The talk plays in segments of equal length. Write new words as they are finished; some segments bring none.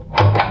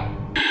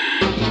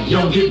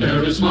Yogi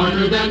Bear is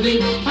smarter than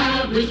the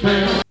average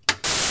bear.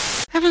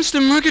 Heavens to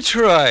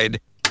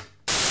Murgatroyd!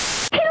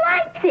 He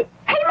likes it!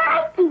 He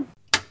likes it!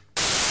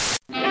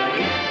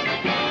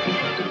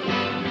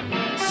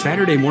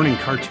 Saturday morning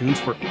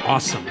cartoons were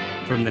awesome.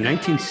 From the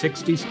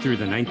 1960s through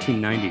the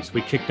 1990s,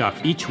 we kicked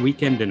off each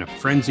weekend in a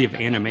frenzy of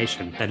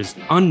animation that is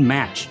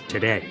unmatched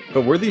today.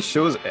 But were these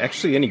shows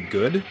actually any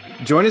good?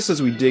 Join us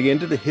as we dig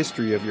into the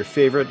history of your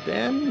favorite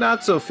and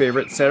not so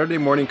favorite Saturday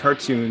morning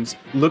cartoons,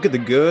 look at the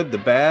good, the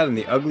bad, and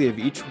the ugly of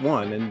each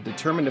one, and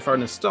determine if our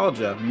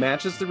nostalgia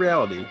matches the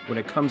reality when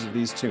it comes to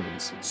these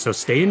tunes. So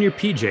stay in your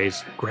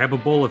PJs, grab a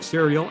bowl of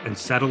cereal, and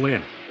settle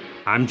in.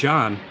 I'm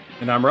John.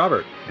 And I'm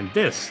Robert. And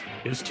this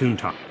is Toon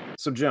Talk.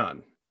 So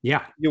John.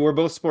 Yeah. We're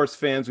both sports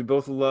fans. We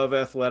both love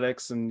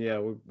athletics and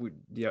we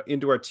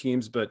into our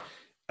teams. But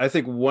I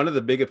think one of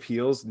the big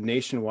appeals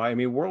nationwide,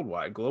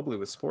 worldwide, globally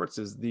with sports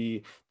is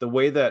the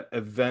way that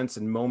events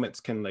and moments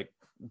can like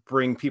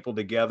bring people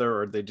together,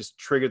 or they just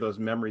trigger those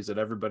memories that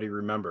everybody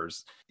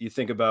remembers. You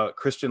think about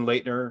Christian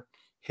Laettner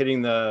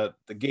hitting the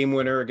game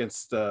winner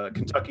against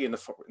Kentucky in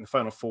the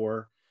Final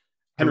Four.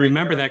 I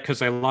remember that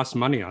because I lost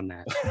money on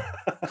that.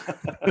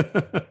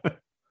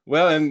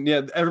 Well, and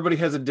everybody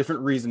has a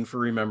different reason for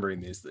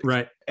remembering these things.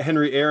 Right.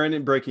 Henry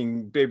Aaron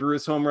breaking Babe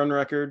Ruth's home run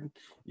record.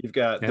 You've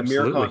got the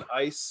Miracle on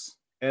Ice.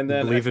 And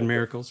then Believe in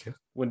Miracles. Yeah.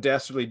 When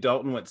Dastardly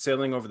Dalton went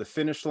sailing over the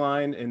finish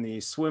line in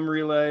the swim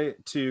relay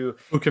to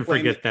who can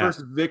forget that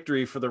first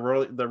victory for the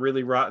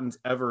really Rottens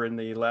ever in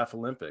the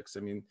Laff-A-Lympics.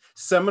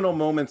 Seminal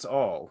moments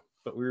all,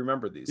 but we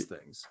remember these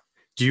things.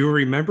 Do you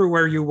remember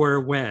where you were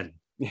when?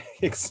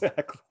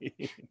 Exactly.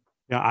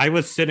 Yeah, I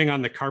was sitting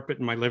on the carpet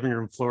in my living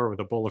room floor with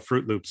a bowl of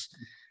Fruit Loops,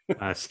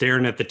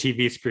 staring at the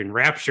TV screen,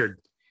 raptured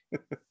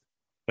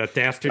that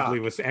Dastardly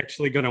was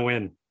actually going to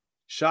win.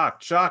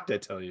 Shocked, I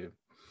tell you.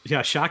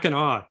 Yeah, shock and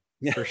awe,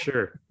 for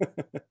sure.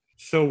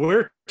 So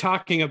we're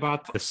talking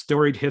about the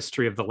storied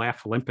history of the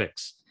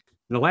Laff-A-Lympics.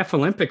 And the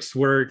Laff-A-Lympics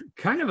were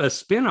kind of a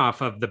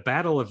spin-off of the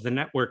Battle of the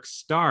Network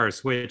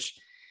Stars, which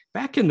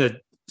back in the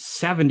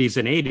 70s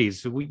and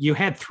 80s, you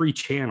had 3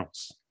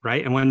 channels.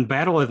 Right. And when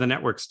Battle of the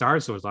Network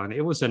Stars was on,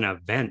 it was an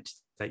event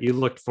that you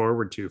looked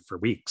forward to for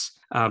weeks.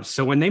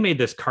 So when they made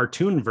this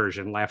cartoon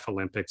version,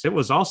 Laff-A-Lympics,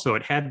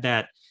 it had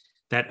that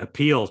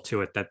appeal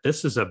to it, that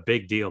this is a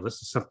big deal. This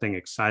is something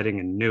exciting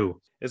and new.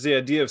 Is the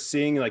idea of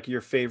seeing like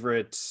your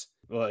favorite,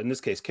 well, in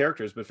this case,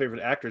 characters, but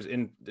favorite actors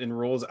in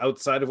roles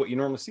outside of what you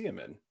normally see them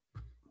in.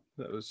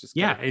 That was just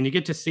and you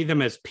get to see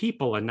them as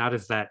people and not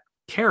as that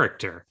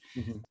character.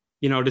 Mm-hmm.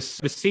 To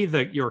see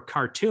your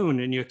cartoon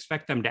and you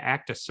expect them to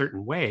act a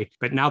certain way,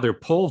 but now they're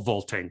pole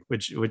vaulting,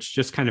 which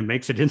just kind of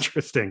makes it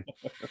interesting.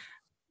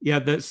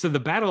 So the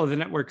Battle of the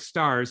Network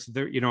Stars,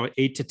 there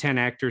 8 to 10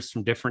 actors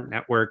from different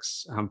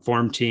networks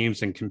formed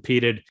teams and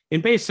competed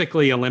in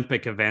basically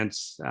Olympic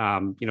events.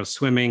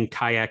 Swimming,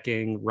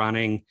 kayaking,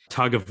 running,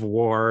 tug of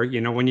war.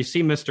 When you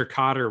see Mr.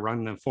 Cotter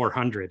run the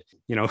 400,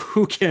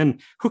 who can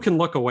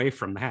look away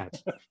from that?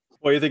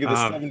 Well, you think of the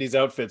 70s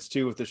outfits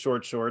too, with the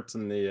short shorts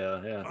and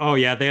the Oh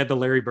yeah, they had the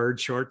Larry Bird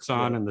shorts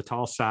on and the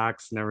tall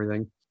socks and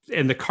everything.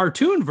 And the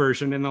cartoon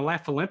version in the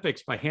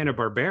Laff-A-Lympics by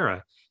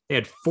Hanna-Barbera, they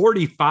had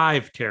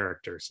 45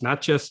 characters,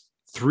 not just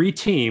 3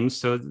 teams.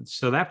 So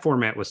that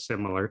format was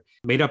similar,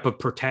 made up of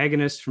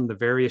protagonists from the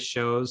various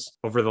shows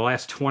over the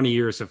last 20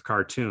 years of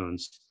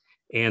cartoons,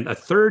 and a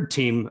third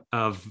team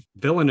of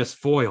villainous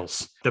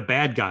foils, the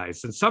bad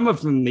guys. And some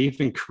of them they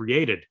even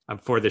created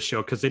for the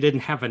show because they didn't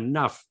have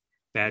enough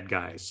bad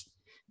guys.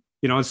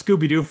 In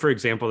Scooby-Doo, for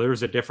example, there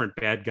was a different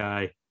bad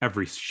guy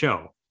every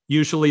show,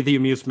 usually the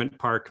amusement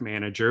park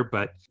manager,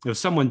 but it was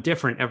someone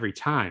different every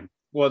time.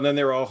 Well, and then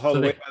they were all hauled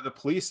away by the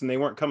police and they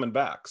weren't coming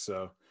back.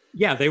 So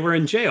yeah, they were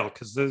in jail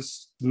because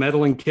those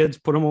meddling kids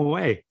put them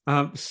away.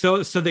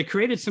 So they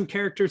created some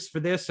characters for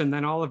this, and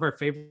then all of our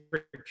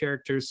favorite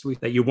characters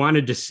that you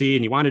wanted to see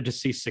and you wanted to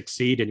see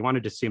succeed and you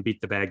wanted to see them beat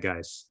the bad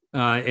guys.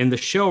 And the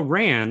show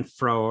ran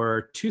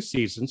for 2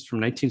 seasons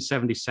from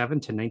 1977 to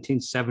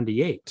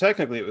 1978.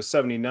 Technically, it was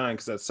 79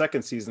 because that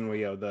second season,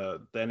 the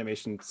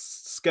animation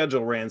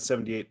schedule ran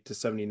 78 to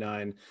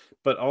 79.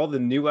 But all the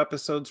new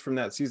episodes from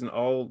that season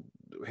all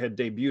had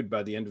debuted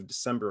by the end of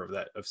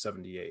December of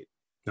 78.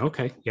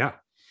 Okay, yeah.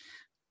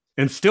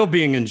 And still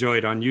being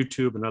enjoyed on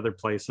YouTube and other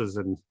places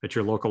and at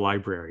your local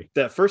library.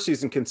 That first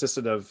season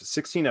consisted of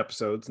 16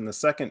 episodes and the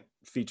second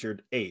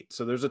featured 8.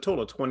 So there's a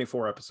total of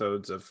 24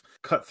 episodes of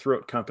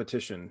cutthroat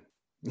competition.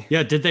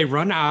 Yeah, did they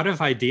run out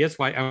of ideas?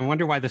 I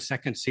wonder why the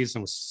second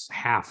season was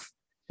half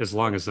as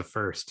long as the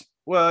first.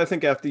 Well, I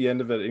think after the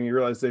end of it, and you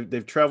realize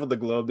they've traveled the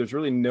globe, there's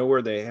really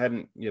nowhere they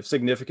hadn't,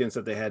 significance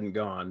that they hadn't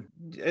gone.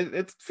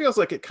 It feels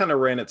like it kind of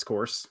ran its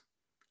course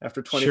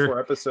after 24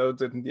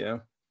 episodes, and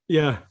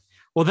Yeah.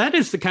 Well, that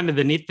is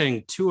the neat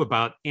thing too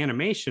about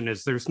animation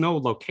is there's no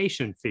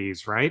location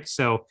fees, right?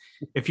 So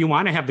if you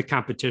want to have the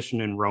competition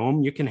in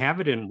Rome, you can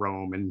have it in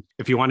Rome. And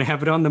if you want to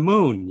have it on the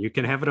moon, you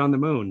can have it on the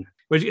moon,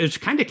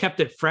 which kind of kept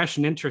it fresh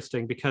and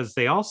interesting because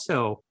they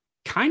also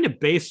kind of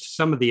based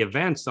some of the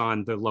events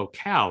on the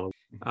locale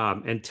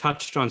and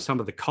touched on some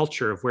of the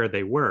culture of where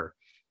they were.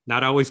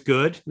 Not always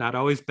good, not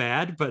always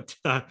bad, but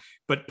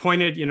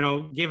pointed,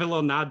 gave a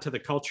little nod to the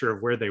culture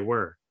of where they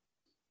were.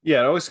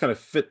 Yeah, it always kind of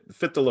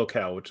fit the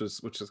locale, which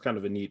is kind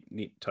of a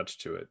neat touch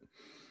to it.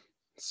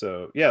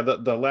 So yeah,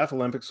 the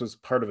Laff-A-Lympics was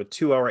part of a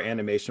 2-hour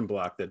animation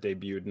block that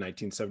debuted in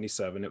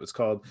 1977. It was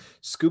called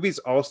Scooby's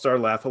All-Star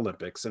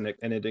Laff-A-Lympics, and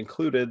it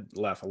included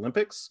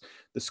Laff-A-Lympics,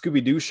 the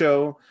Scooby-Doo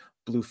Show,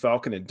 Blue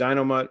Falcon and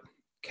Dynomutt,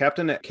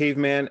 Captain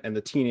Caveman, and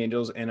the Teen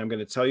Angels. And I'm going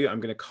to tell you, I'm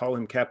going to call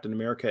him Captain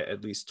America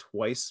at least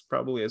twice,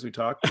 probably, as we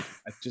talk.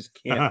 I just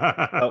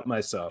can't help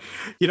myself.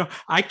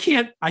 I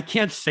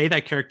can't say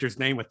that character's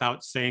name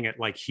without saying it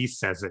like he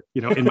says it.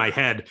 In my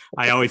head,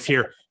 I always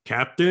hear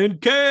Captain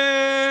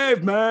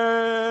Caveman.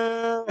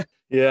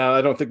 Yeah,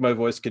 I don't think my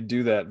voice could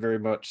do that very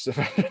much. So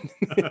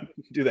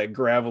do that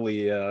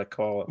gravelly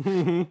call.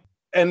 Mm-hmm.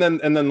 And then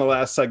the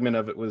last segment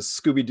of it was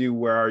Scooby-Doo,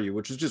 Where Are You?,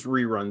 which was just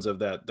reruns of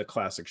the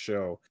classic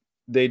show.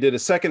 They did a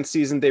second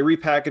season. They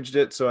repackaged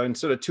it. So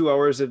instead of 2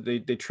 hours, they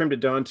trimmed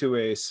it down to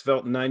a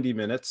svelte 90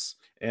 minutes.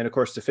 And of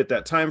course, to fit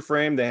that time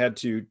frame,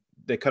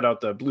 they cut out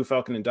the Blue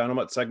Falcon and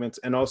Dynomutt segments.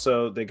 And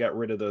also they got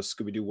rid of the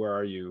Scooby-Doo, Where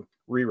Are You?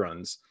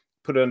 Reruns,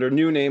 put it under a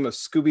new name of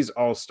Scooby's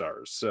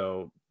All-Stars.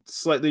 So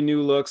slightly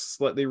new looks,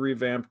 slightly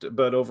revamped,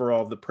 but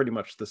overall pretty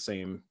much the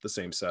same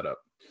setup.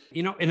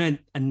 In a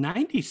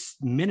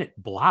 90-minute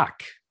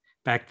block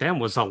back then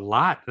was a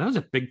lot. That was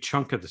a big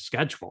chunk of the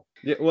schedule.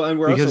 Yeah, well, and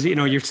because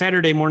your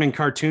Saturday morning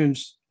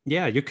cartoons,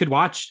 you could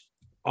watch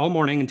all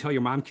morning until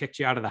your mom kicked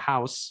you out of the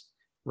house,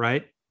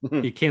 right?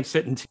 You can't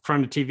sit in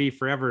front of TV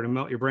forever to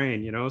melt your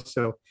brain,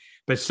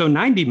 So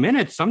 90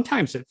 minutes,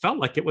 sometimes it felt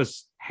like it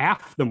was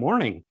half the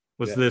morning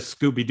was the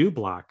Scooby-Doo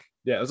block.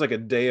 Yeah, it was like a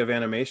day of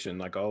animation,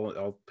 like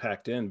all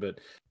packed in. But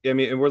I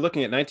mean, and we're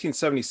looking at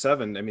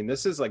 1977. I mean,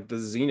 this is like the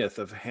zenith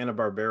of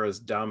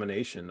Hanna-Barbera's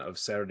domination of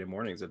Saturday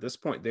mornings. At this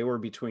point, they were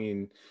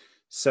between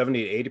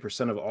 70 to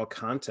 80% of all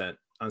content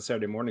on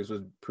Saturday mornings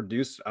was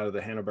produced out of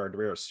the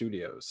Hanna-Barbera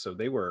studios. So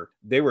they were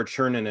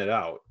churning it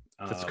out.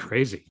 That's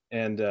crazy.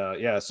 And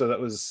so that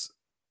was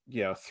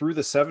through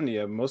the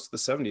 70s, most of the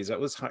 70s,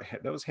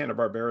 that was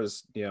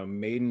Hanna-Barbera's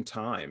maiden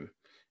time.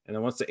 And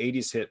then once the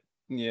 80s hit,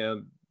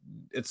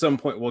 at some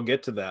point we'll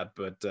get to that,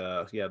 but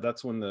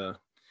that's when the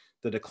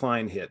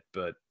decline hit.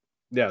 But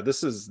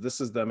this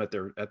is them at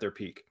their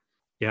peak.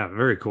 Yeah,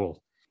 very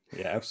cool.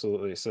 Yeah,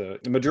 absolutely. So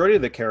the majority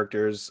of the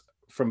characters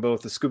from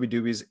both the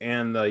Scooby-Doobies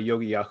and the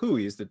Yogi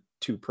Yahooies, the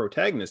two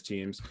protagonist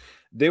teams,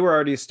 they were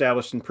already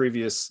established in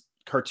previous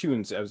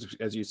cartoons,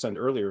 as you said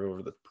earlier,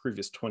 over the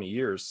previous 20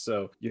 years.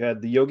 So you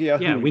had the Yogi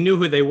Yahoo. Yeah, we knew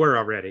who they were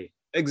already.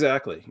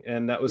 Exactly,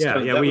 and that was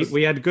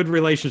we had a good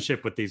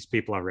relationship with these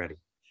people already.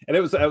 And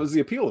that was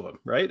the appeal of them,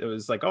 right? It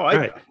was like,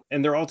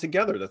 and they're all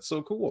together. That's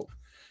so cool.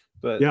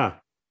 But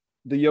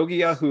the Yogi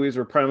Yahooies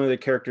were primarily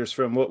the characters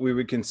from what we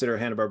would consider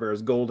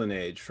Hanna-Barbera's golden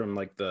age, from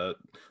like the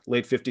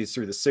late 50s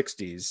through the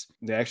 60s.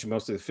 They actually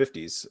mostly the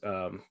 50s.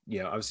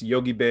 Obviously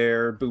Yogi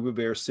Bear, Boo Boo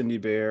Bear, Cindy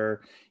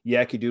Bear,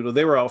 Yacky Doodle.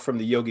 They were all from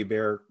the Yogi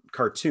Bear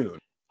cartoon.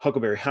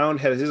 Huckleberry Hound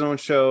had his own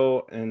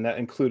show, and that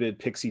included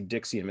Pixie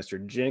Dixie and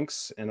Mr.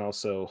 Jinx, and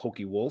also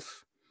Hokey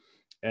Wolf.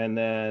 And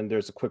then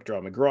there's a Quick Draw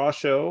McGraw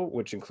show,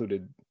 which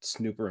included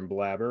Snooper and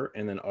Blabber,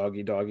 and then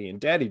Augie Doggy and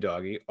Daddy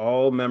Doggy,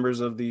 all members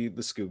of the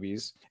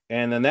Scoobies.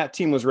 And then that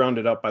team was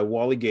rounded up by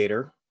Wally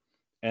Gator,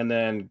 and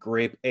then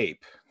Grape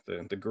Ape,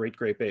 the great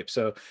Grape Ape.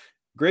 So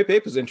Grape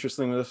Ape is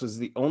interesting. This was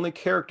the only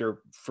character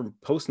from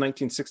post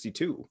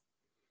 1962.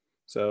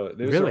 So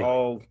those are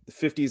all the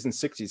 50s and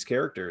 60s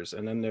characters.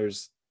 And then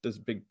there's this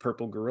big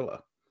purple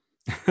gorilla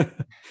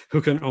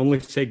who can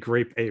only say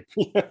Grape Ape.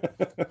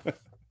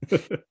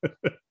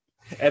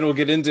 And we'll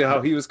get into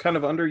how he was kind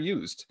of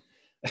underused.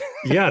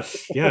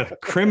 Yes,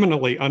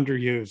 criminally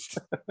underused.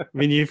 I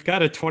mean, you've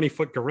got a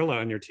 20-foot gorilla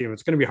on your team.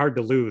 It's going to be hard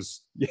to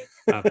lose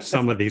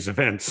some of these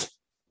events,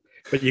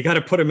 but you got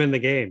to put him in the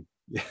game.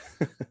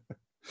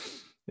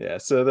 Yeah.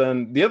 So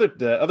then the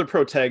other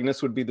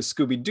protagonists would be the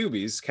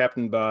Scooby-Doobies,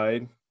 captained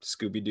by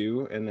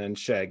Scooby-Doo and then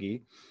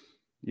Shaggy.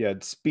 You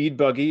had Speed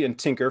Buggy and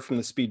Tinker from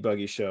the Speed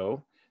Buggy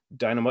show,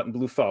 Dynomutt and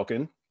Blue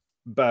Falcon,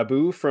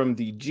 Babu from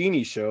the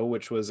Genie Show,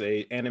 which was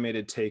a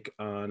animated take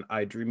on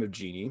I Dream of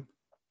Jeannie,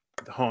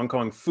 the Hong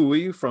Kong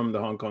Phooey from the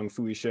Hong Kong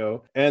Phooey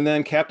Show, and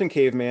then Captain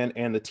Caveman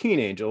and the Teen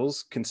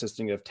Angels,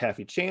 consisting of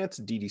Taffy Chance,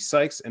 Dee Dee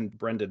Sykes, and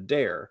Brenda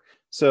Dare.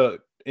 So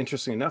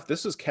interesting enough,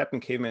 this was Captain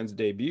Caveman's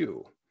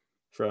debut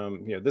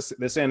from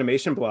this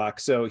animation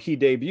block. So he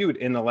debuted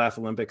in the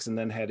Laff-A-Lympics and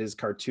then had his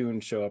cartoon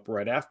show up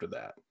right after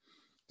that.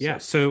 Yeah,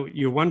 so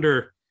you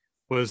wonder,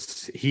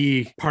 was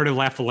he part of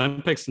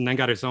Laff-A-Lympics and then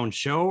got his own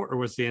show, or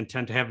was the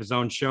intent to have his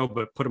own show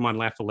but put him on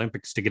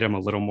Laff-A-Lympics to get him a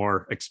little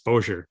more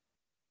exposure?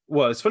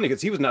 Well, it's funny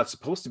because he was not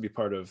supposed to be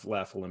part of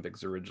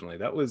Laff-A-Lympics originally.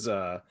 That was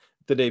the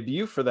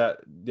debut for that.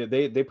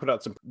 They put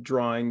out some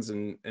drawings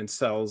and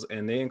cells,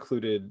 and they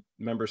included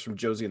members from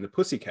Josie and the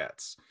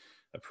Pussycats,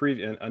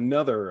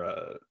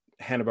 another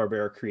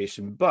Hanna-Barbera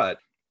creation. But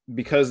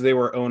because they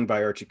were owned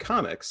by Archie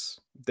Comics,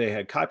 they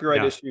had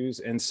copyright issues.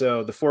 And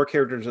so the four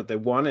characters that they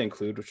want to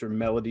include, which are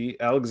Melody,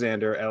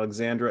 Alexander,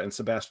 Alexandra, and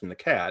Sebastian the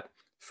Cat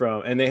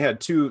and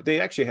they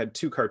actually had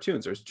two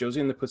cartoons. There's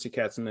Josie and the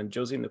Pussycats and then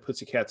Josie and the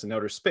Pussycats in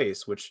Outer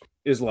Space, which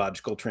is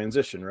logical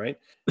transition, right?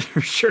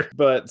 Sure.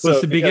 But so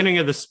it's the beginning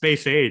of the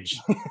space age.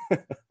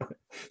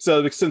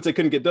 So since they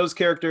couldn't get those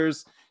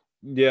characters,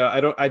 they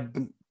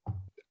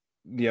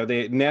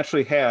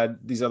naturally had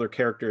these other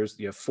characters,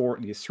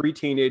 these three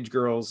teenage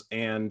girls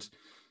and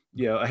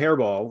a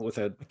hairball with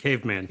a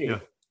caveman,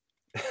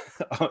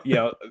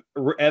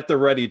 at the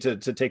ready to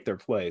take their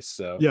place.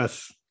 So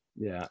yes,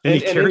 and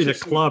he carried a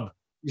club.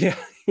 Yeah.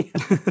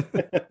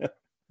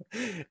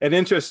 And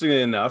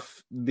interestingly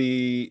enough,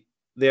 they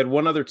had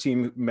one other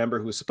team member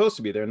who was supposed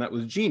to be there, and that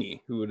was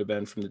Jeannie, who would have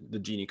been from the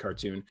Jeannie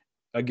cartoon.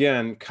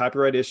 Again,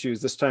 copyright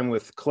issues, this time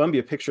with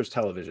Columbia Pictures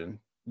Television.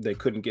 They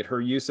couldn't get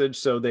her usage,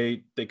 so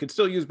they could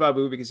still use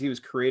Babu because he was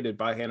created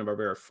by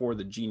Hanna-Barbera for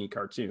the Genie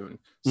cartoon.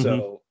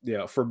 So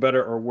for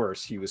better or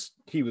worse, he was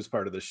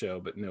part of the show,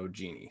 but no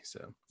Genie.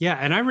 So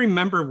and I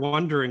remember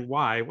wondering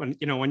why, when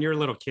you're a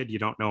little kid, you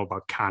don't know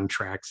about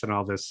contracts and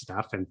all this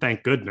stuff, and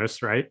thank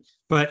goodness, right?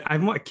 But I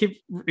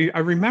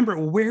remember,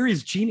 where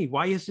is Genie?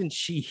 Why isn't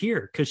she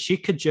here? Because she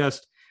could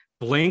just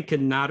blink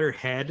and nod her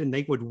head, and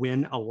they would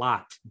win a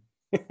lot.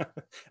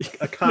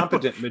 A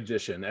competent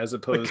magician as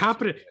opposed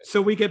to... So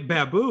we get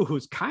Babu,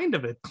 who's kind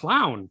of a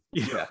clown.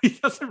 He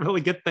doesn't really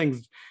get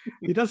things.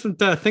 He doesn't.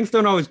 Things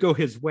don't always go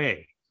his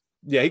way.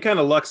 Yeah, he kind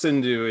of lucks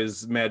into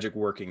his magic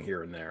working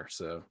here and there.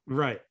 So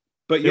right,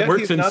 but yet it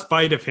works in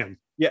spite of him.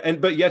 Yeah,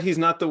 but yet he's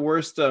not the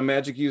worst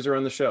magic user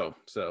on the show.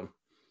 So,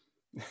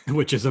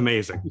 which is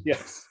amazing.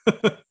 Yes.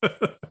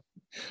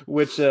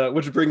 Which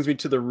brings me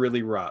to the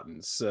really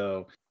rotten.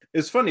 So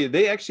it's funny,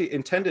 they actually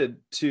intended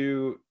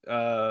to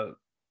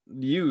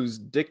use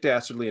Dick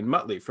Dastardly and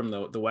Muttley from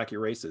the Wacky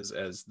Races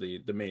as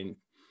the main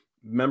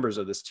members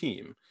of this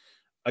team.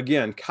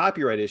 Again,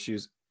 copyright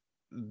issues,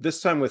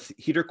 this time with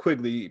Heater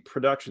Quigley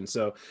production.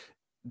 So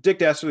Dick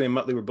Dastardly and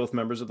Muttley were both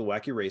members of the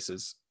Wacky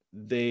Races.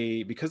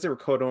 Because they were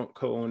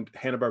co-owned,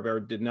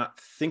 Hanna-Barbera did not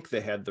think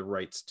they had the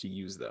rights to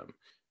use them.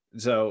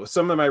 So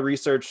some of my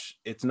research,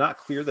 it's not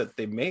clear that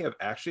they may have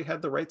actually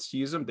had the rights to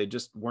use them. They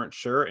just weren't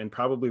sure, and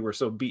probably were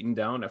so beaten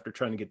down after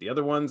trying to get the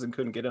other ones and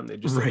couldn't get them. They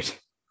just said,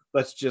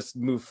 let's just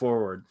move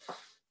forward.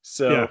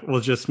 So we'll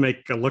just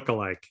make a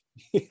lookalike.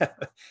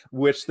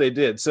 Which they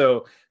did.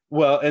 So,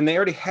 and they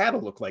already had a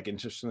lookalike,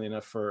 interestingly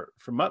enough, for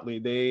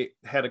Muttley. They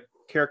had a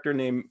character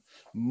named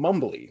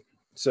Mumbly.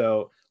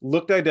 So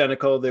looked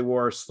identical. They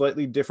wore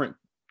slightly different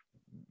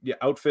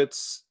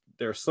outfits.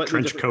 They're slightly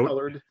Trench different coat.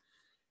 Colored.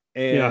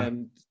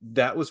 And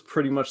that was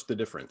pretty much the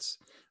difference.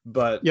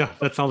 But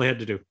that's all they had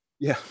to do.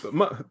 Yeah,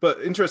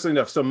 but interestingly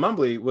enough, so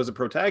Mumbly was a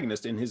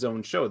protagonist in his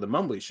own show, The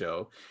Mumbly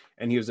Show,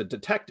 and he was a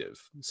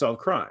detective, solved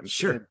crimes.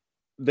 Sure. And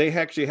they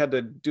actually had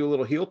to do a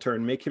little heel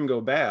turn, make him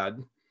go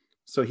bad,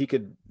 so he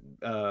could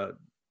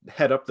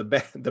head up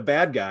the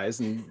bad guys.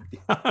 And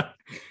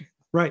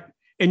right.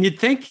 And you'd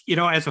think,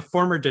 as a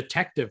former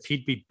detective,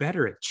 he'd be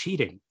better at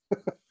cheating.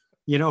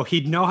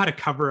 He'd know how to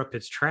cover up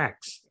his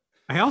tracks.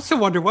 I also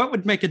wonder what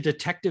would make a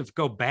detective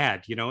go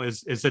bad.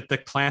 Is it the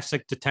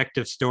classic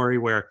detective story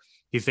where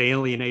he's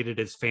alienated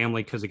his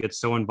family because he gets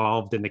so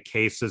involved in the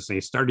cases and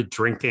he started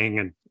drinking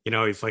and,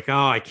 he's like,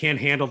 oh, I can't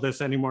handle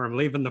this anymore. I'm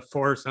leaving the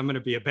force. I'm going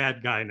to be a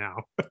bad guy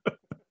now.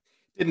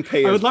 Didn't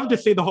pay. I would love to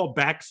see the whole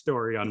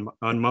backstory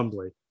on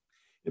Mumbly.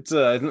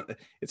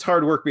 It's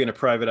hard work being a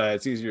private eye.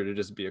 It's easier to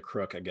just be a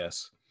crook, I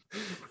guess.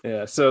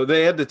 Yeah. So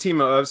they had the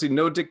team up, obviously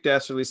no Dick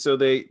Dastardly. So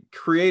they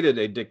created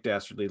a Dick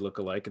Dastardly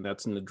lookalike, and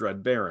that's in the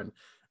Dread Baron.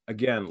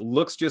 Again,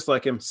 looks just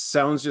like him,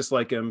 sounds just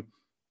like him,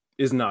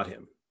 is not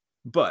him.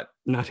 But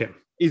not him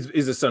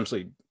is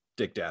essentially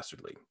Dick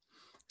Dastardly.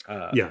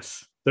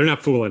 Yes, they're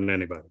not fooling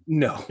anybody.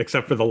 No,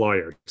 except for the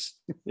lawyers.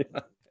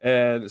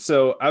 And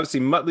so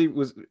obviously Muttley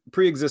was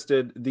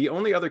pre-existed. The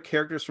only other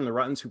characters from the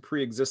Rottens who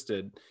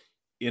pre-existed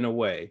in a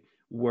way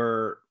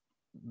were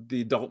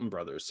the Dalton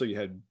brothers. So you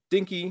had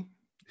Dinky,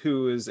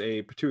 who is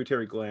a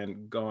pituitary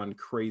gland gone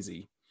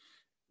crazy.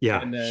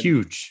 Yeah, and then,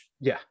 huge.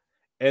 Yeah,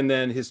 and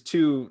then his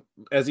two,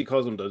 as he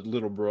calls them, the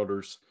little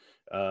brothers.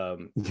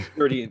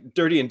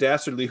 Dirty and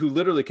Dastardly, who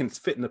literally can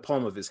fit in the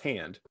palm of his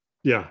hand.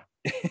 Yeah.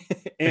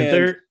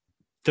 and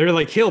they're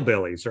like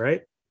hillbillies,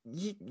 right?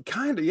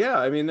 Kind of, yeah.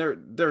 I mean, they're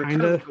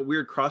kind of a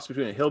weird cross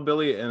between a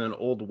hillbilly and an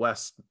Old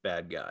West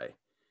bad guy.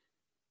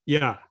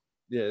 Yeah.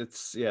 Yeah,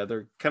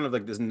 they're kind of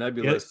like this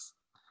nebulous,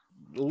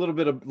 a little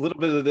bit of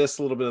this,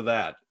 a little bit of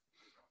that.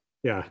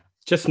 Yeah,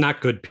 just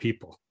not good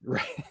people.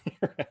 Right.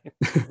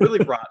 Really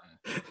rotten.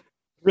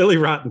 Really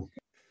rotten.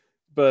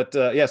 But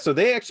so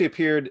they actually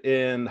appeared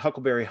in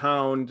Huckleberry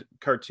Hound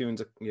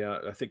cartoons. Yeah,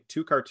 I think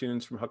 2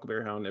 cartoons from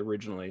Huckleberry Hound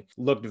originally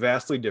looked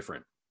vastly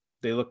different.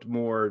 They looked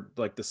more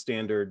like the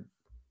standard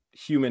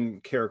human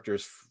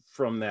characters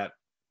from that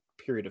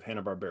period of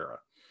Hanna-Barbera.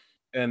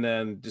 And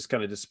then just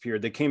kind of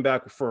disappeared. They came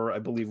back for, I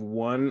believe,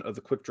 one of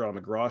the Quick Draw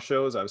McGraw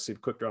shows. Obviously,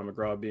 Quick Draw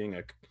McGraw being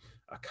a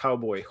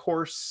cowboy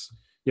horse.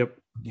 Yep.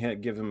 You had to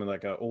give him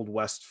like a Old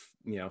West,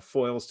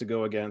 foils to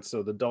go against.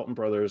 So the Dalton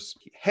brothers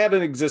had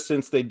an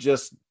existence. They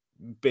just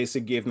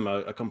basically gave them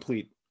a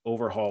complete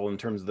overhaul in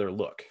terms of their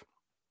look.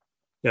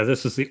 Yeah,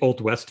 this is the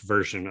Old West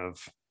version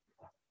of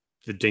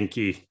the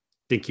Dinky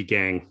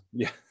Gang.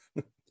 Yeah.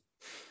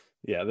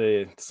 Yeah,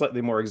 they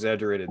slightly more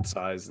exaggerated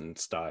size and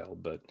style,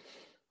 but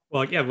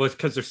Well, yeah, it was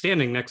because they're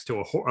standing next to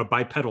a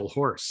bipedal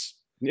horse.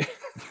 yeah.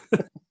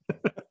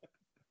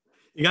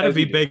 You got to As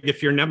be you do. big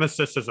if your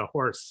nemesis is a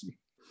horse.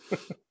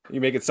 You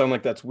make it sound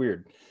like that's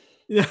weird.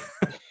 Yeah.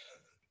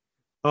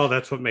 Oh,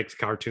 that's what makes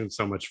cartoons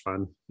so much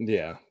fun.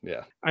 Yeah,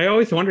 yeah. I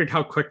always wondered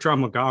how Quick Draw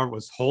McGraw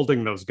was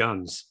holding those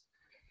guns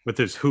with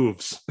his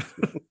hooves.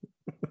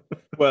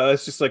 Well,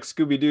 it's just like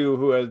Scooby-Doo,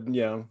 who had,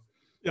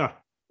 Yeah,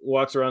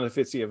 walks around if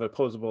it's of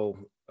opposable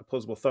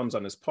thumbs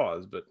on his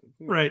paws, but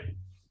right.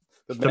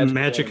 The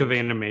magic of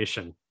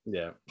animation.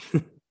 Yeah.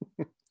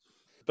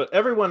 But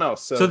everyone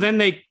else. So then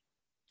they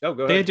go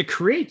they ahead. had to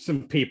create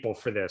some people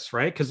for this,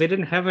 right? Because they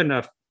didn't have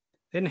enough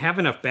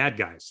bad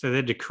guys, so they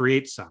had to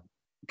create some.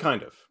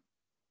 Kind of.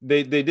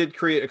 They did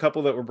create a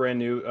couple that were brand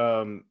new.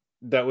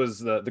 That was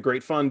the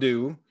Great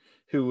Fondue,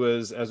 who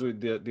was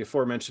the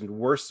aforementioned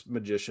worse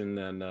magician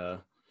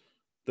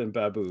than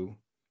Babu.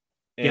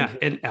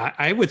 And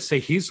I would say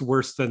he's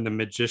worse than the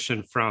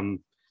magician from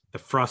the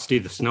Frosty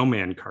the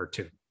Snowman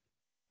cartoon.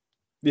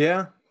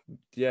 Yeah,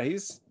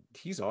 he's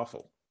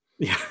awful.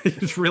 Yeah,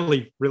 he's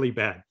really, really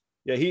bad.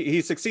 Yeah,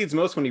 he succeeds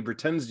most when he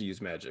pretends to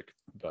use magic.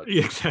 But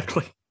Yeah,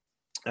 exactly.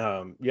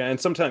 and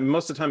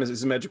most of the time as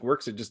his magic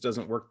works, it just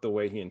doesn't work the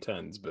way he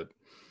intends. But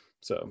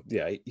so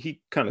yeah,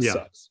 he kind of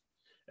sucks.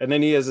 And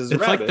then he has his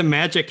It's rabbit. like the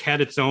magic had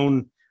its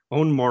own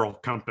moral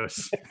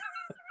compass.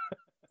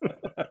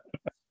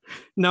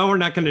 No, we're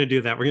not going to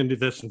do that. We're going to do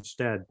this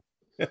instead.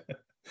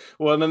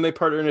 Well, and then they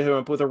partnered him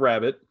up with a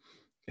rabbit,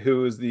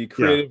 who is the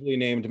creatively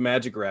named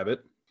Magic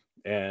Rabbit,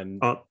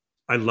 and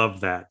I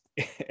love that.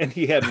 And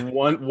he had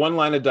one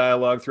line of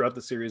dialogue throughout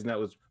the series, and that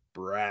was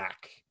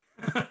 "brack."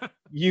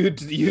 Used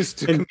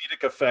to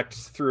comedic effect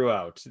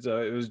throughout,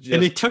 so it was just.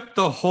 And he took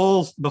the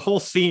whole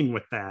scene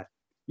with that.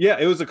 Yeah,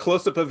 it was a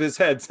close up of his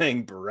head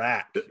saying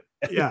 "brack."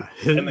 Yeah,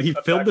 And he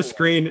filled the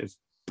screen as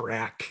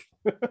brack.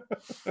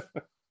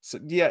 So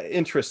yeah,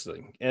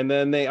 interesting. And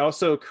then they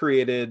also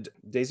created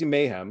Daisy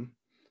Mayhem.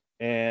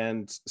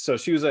 And so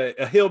she was a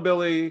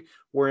hillbilly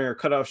wearing her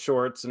cutoff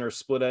shorts and her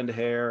split end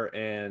hair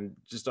and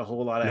just a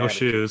whole lot of no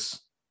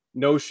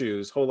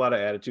shoes, whole lot of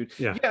attitude.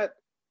 Yeah,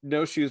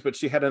 no shoes, but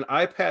she had an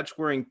eye patch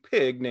wearing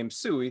pig named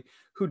Suey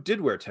who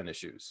did wear tennis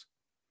shoes.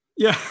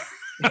 Yeah.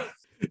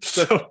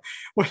 So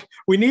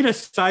we need a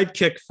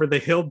sidekick for the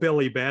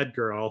hillbilly bad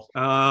girl.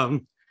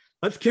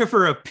 Let's give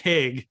her a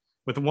pig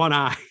with one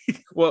eye.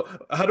 Well,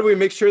 how do we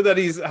make sure that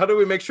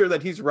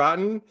he's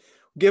rotten?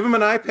 Give him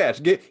an eye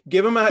patch.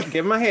 Give him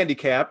a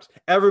handicapped.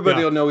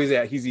 Everybody will know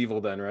he's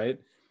evil then, right?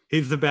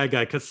 He's the bad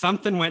guy because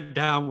something went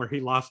down where he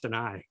lost an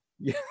eye.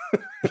 Yeah.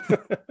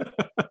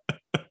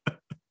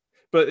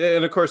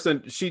 And of course,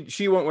 then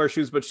she won't wear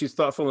shoes, but she's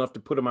thoughtful enough to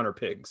put them on her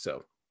pig.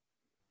 So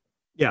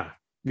yeah,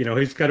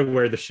 he's got to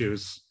wear the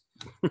shoes.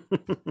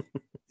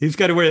 He's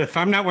got to wear. If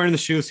I'm not wearing the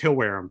shoes, he'll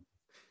wear them.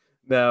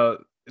 Now,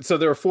 so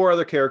there were 4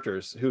 other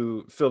characters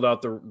who filled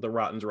out the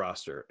Rottens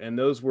roster, and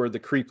those were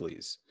the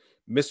Creepleys.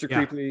 Mr.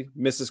 Creeply,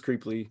 Mrs.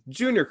 Creeply,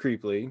 Junior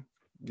Creeply,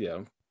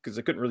 because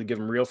I couldn't really give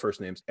them real first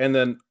names, and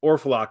then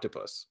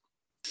Orphaloctopus.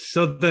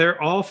 So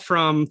they're all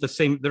from the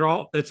same.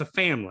 It's a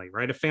family,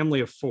 right? A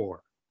family of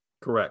 4.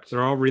 Correct.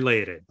 They're all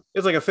related.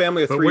 It's like a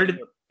family of 3,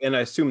 and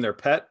I assume their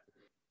pet.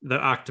 The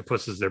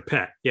octopus is their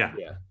pet. Yeah.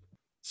 Yeah.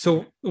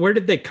 So where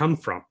did they come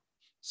from?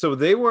 So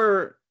they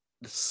were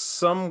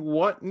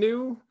somewhat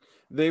new.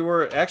 They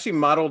were actually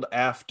modeled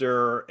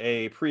after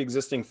a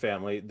pre-existing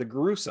family, the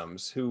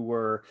Gruesomes,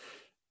 who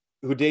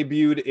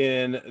debuted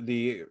in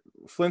the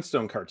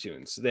Flintstone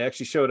cartoons. They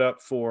actually showed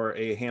up for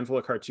a handful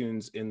of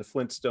cartoons in the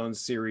Flintstones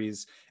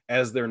series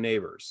as their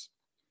neighbors.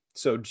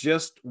 So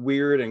just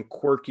weird and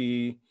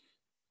quirky,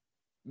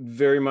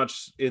 very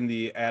much in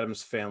the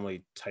Addams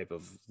Family type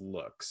of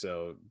look.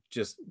 So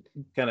just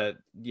kind of,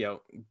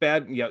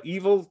 bad,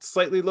 evil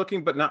slightly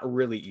looking, but not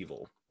really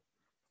evil.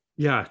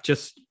 Yeah,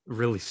 just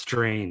really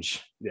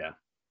strange. Yeah.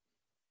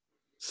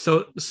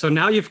 So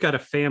now you've got a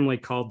family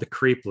called the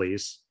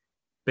Creepleys,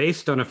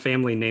 based on a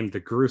family named the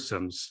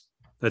Gruesomes,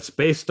 that's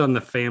based on the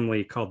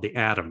family called the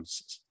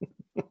Addams.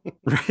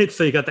 Right?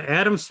 So you got the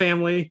Addams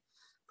family,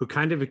 who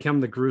kind of become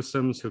the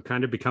Gruesomes, who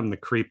kind of become the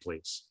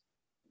Creepleys,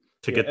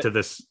 to get to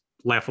this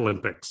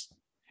Laff-A-Lympics.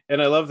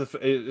 And I love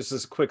this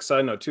is a quick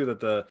side note too,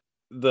 that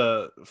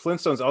the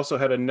Flintstones also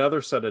had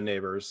another set of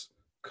neighbors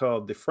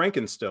called the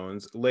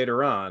Frankenstones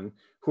later on,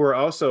 who are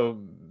also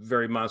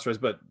very monstrous,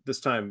 but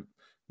this time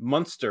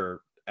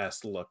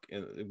Munster-esque look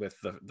with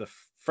the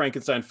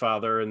Frankenstein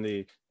father and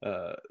the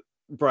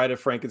Bride of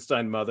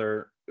Frankenstein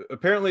mother.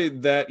 Apparently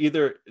that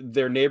either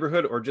their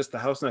neighborhood or just the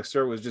house next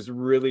door was just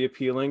really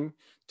appealing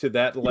to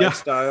that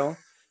lifestyle.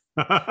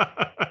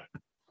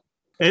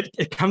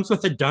 It comes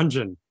with a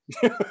dungeon.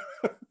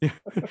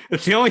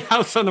 It's the only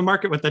house on the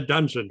market with a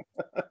dungeon.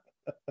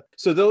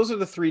 So those are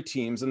the 3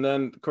 teams, and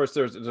then of course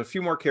there's a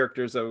few more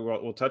characters that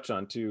we'll touch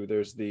on too.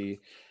 There's the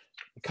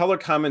color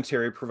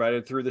commentary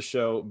provided through the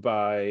show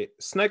by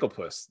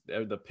Snagglepuss,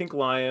 the pink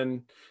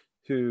lion,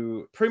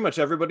 who pretty much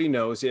everybody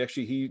knows.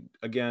 He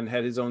again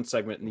had his own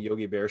segment in the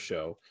Yogi Bear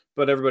show,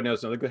 but everybody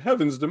knows now, like,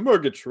 heavens to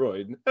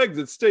Murgatroyd,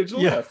 exit stage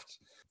left.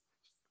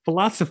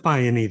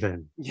 Philosophizing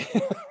even. Yeah.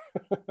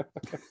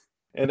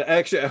 And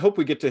actually, I hope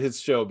we get to his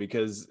show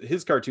because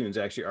his cartoons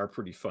actually are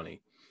pretty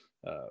funny.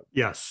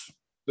 Yes.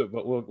 So,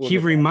 but we'll he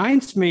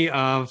reminds me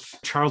of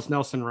Charles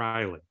Nelson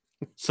Riley.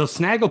 So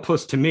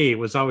Snagglepuss to me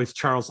was always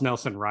Charles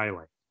Nelson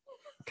Riley.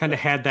 Kind of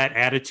had that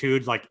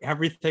attitude, like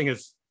everything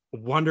is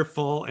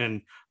wonderful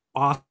and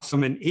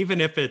awesome. And even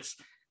if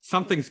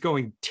something's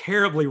going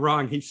terribly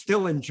wrong, he's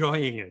still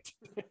enjoying it.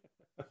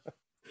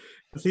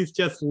 He's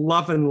just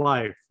loving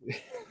life.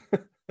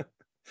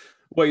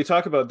 Well, you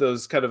talk about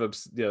those kind of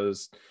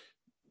those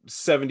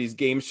 70s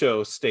game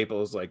show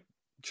staples like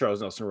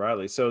Charles Nelson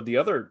Riley. So the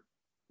other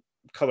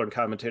colored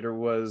commentator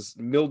was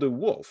Mildew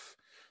Wolf,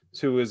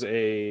 who is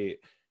a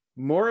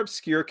more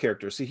obscure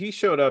character. So he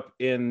showed up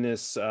in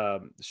this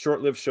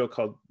short-lived show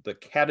called the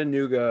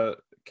Chattanooga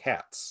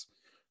Cats,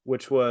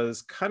 which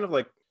was kind of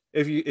like,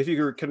 if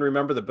you can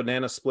remember the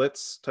Banana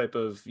Splits type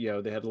of,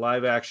 they had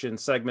live action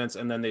segments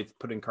and then they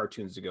put in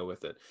cartoons to go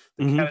with it.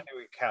 The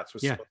Chattanooga Cats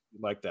was supposed to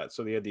be like that.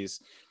 So they had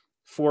these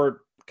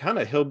 4 kind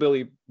of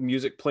hillbilly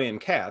music playing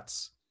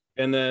cats,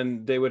 and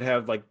then they would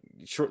have like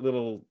short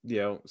little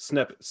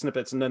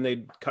snippets, and then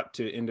they'd cut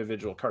to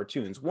individual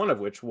cartoons, one of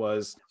which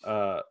was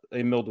a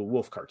Mildew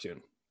Wolf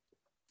cartoon.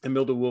 And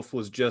Mildew Wolf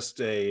was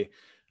just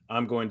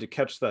I'm going to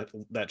catch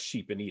that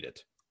sheep and eat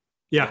it.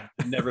 Yeah.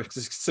 Never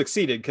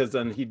succeeded, because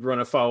then he'd run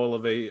afoul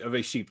of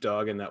a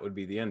sheepdog, and that would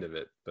be the end of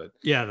it. But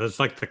yeah,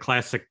 that's like the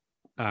classic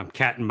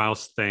cat and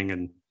mouse thing,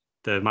 and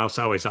the mouse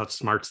always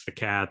outsmarts the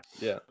cat.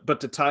 Yeah, but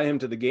to tie him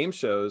to the game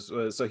shows,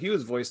 so he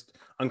was voiced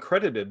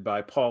uncredited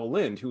by Paul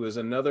Lynde, who was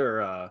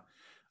another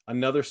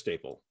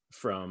staple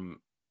from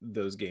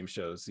those game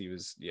shows. He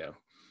was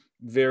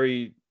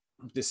very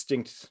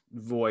distinct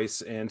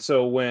voice, and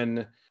so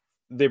when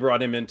they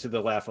brought him into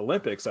the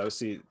Laff-A-Lympics,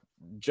 obviously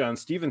John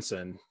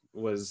Stevenson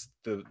was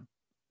the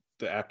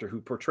actor who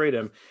portrayed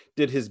him,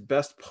 did his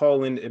best Paul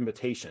Lynde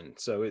imitation.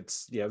 So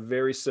it's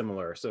very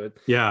similar. So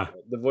the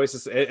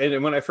voices,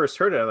 and when I first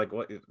heard it, I like,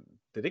 what, did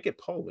they get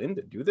Paul Lynde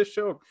to do this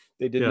show?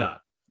 They did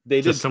not.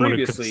 They just did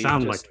previously.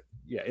 Sound like it.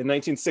 Yeah, in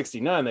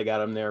 1969 they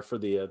got him there for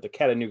the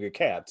Chattanooga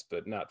Cats,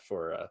 but not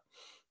for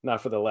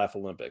the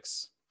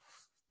Laff-A-Lympics.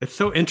 It's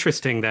so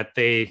interesting that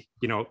they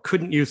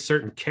couldn't use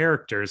certain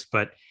characters,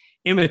 but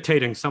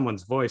imitating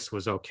someone's voice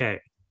was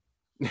okay.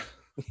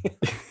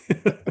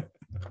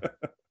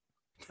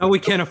 Oh, we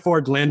can't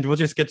afford Lynde. We'll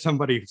just get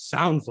somebody who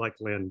sounds like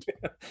Lynde.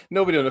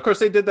 Nobody knows. Of course,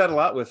 they did that a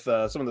lot with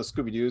some of the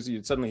Scooby-Doos.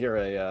 You'd suddenly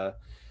hear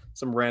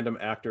some random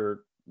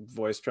actor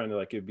voice trying to,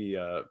 like, it'd be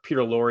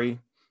Peter Lorre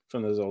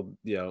from those old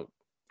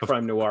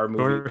crime noir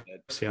movies.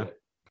 Yeah.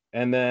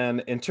 And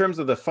then in terms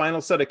of the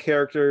final set of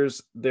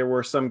characters, there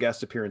were some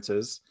guest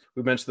appearances.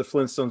 We mentioned the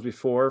Flintstones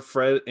before.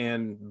 Fred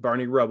and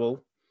Barney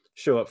Rubble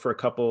show up for a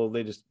couple.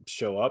 They just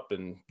show up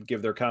and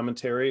give their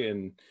commentary,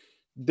 and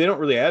they don't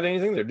really add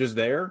anything. They're just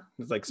there.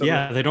 It's like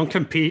they don't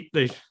compete.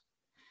 They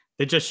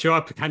just show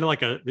up kind of like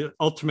the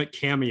ultimate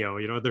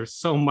cameo. They're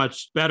so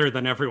much better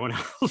than everyone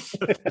else.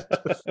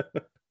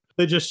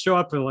 They just show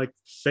up and like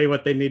say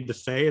what they need to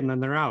say, and then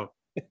they're out.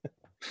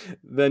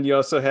 Then you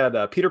also had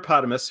Peter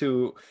Potamus,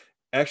 who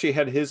actually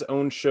had his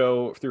own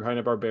show through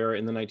Hanna-Barbera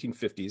in the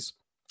 1950s,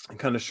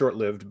 kind of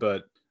short-lived,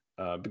 but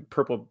big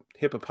purple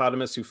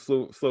hippopotamus who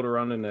floated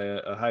around in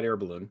a hot air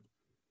balloon.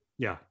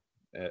 Yeah,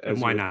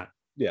 and why not?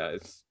 Yeah,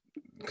 it's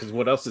because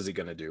what else is he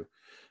going to do?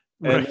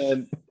 Right.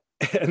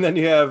 And then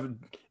you have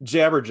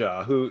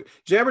Jabberjaw,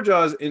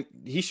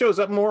 he shows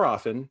up more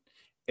often,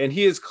 and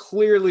he is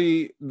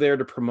clearly there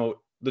to promote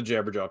the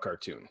Jabberjaw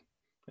cartoon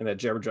and that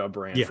Jabberjaw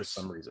brand for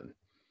some reason.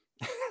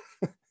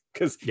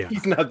 Because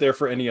he's not there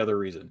for any other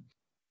reason.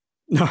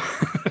 No.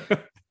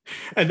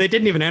 And they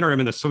didn't even enter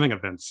him in the swimming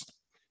events.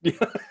 Yeah.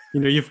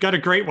 You've got a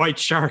great white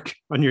shark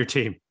on your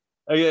team.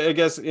 I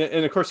guess,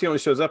 and of course he only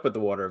shows up at the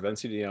water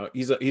events.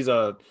 He's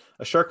a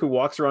shark who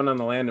walks around on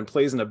the land and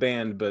plays in a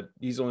band, but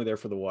he's only there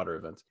for the water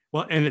events.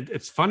 Well, and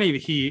it's funny,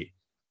 he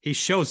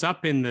shows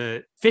up in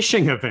the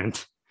fishing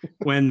event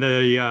when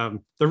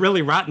the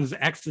really rottens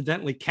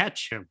accidentally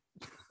catch him.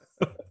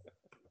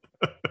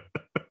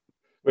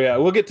 Yeah,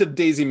 we'll get to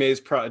Daisy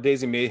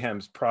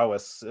Mayhem's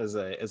prowess as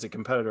a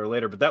competitor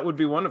later, but that would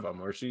be one of them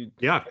where she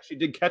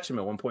did catch him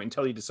at one point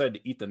until he decided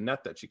to eat the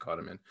net that she caught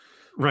him in.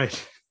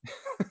 Right.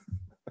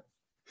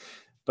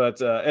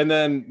 But and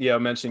then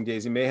mentioning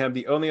Daisy Mayhem,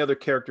 the only other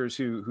characters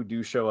who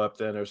do show up,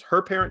 then there's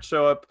her parents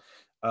show up,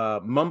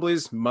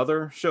 Mumbly's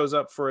mother shows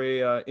up for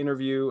a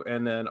interview,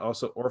 and then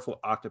also Orphle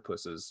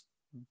Octopus's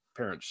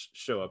parents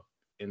show up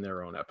in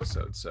their own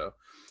episode. So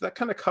that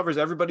kind of covers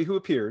everybody who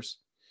appears.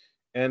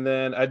 And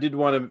then I did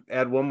want to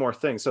add one more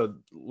thing. So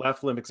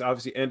Laff-A-Lympics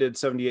obviously ended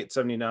 78,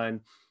 79.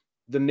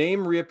 The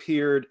name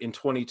reappeared in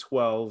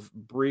 2012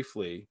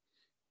 briefly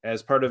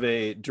as part of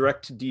a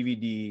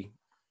direct-to-DVD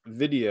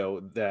video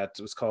that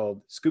was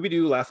called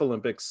Scooby-Doo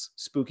Laff-A-Lympics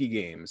Spooky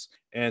Games.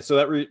 And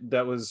so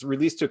that was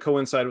released to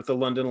coincide with the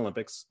London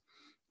Olympics.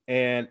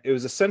 and it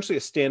was essentially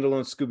a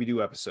standalone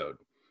Scooby-Doo episode.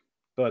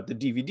 But the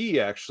DVD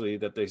actually,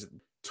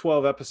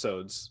 12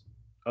 episodes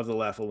of the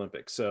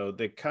Laff-A-Lympics. So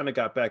they kind of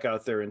got back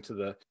out there into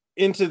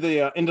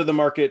the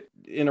market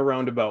in a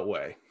roundabout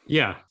way.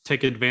 Yeah,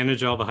 take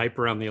advantage of all the hype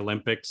around the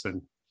Olympics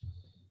and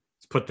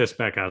put this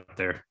back out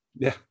there.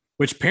 Yeah,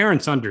 which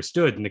parents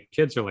understood, and the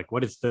kids are like,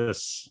 "What is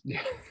this?"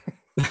 Yeah.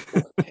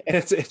 And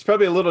it's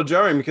probably a little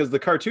jarring because the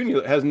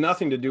cartoon has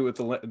nothing to do with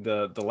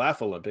the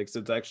Laff-A-Lympics.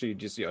 It's actually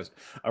just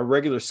a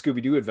regular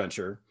Scooby-Doo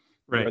adventure.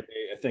 Right.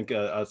 I think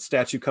a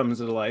statue comes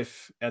to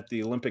life at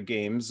the Olympic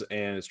Games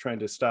and is trying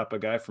to stop a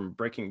guy from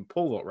breaking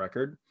pole vault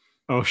record.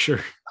 Oh, sure.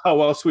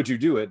 How else would you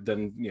do it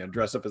than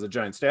dress up as a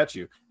giant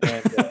statue?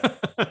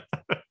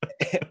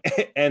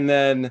 And, and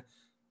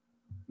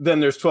then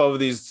there's 12 of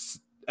these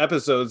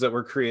episodes that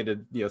were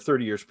created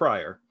 30 years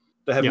prior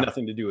that have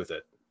nothing to do with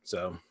it.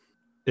 So,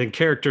 and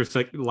characters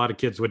like a lot of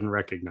kids wouldn't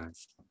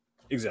recognize.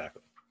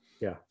 Exactly.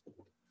 Yeah.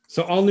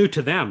 So all new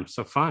to them.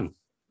 So fun.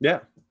 Yeah,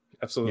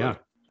 absolutely. Yeah.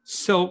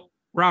 So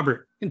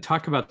Robert, you can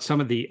talk about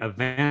some of the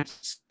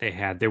events they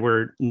had. There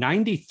were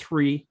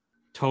 93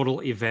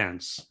 total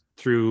events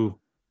through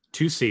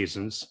 2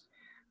 seasons,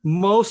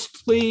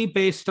 mostly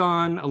based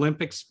on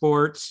Olympic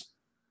sports,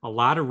 a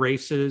lot of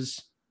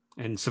races,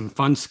 and some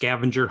fun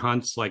scavenger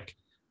hunts like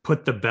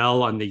put the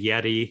bell on the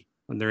Yeti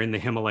when they're in the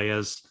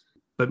Himalayas.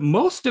 But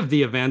most of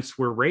the events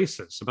were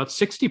races. About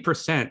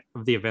 60%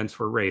 of the events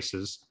were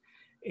races.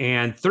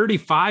 And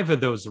 35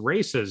 of those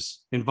races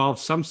involved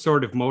some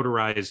sort of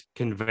motorized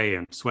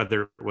conveyance,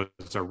 whether it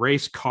was a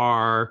race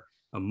car,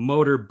 a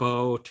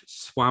motorboat,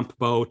 swamp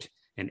boat,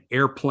 an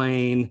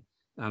airplane.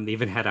 They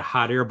even had a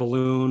hot air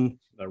balloon.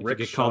 If you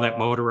could call that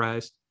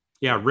motorized.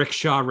 Yeah,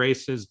 rickshaw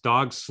races,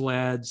 dog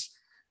sleds,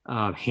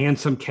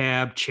 hansom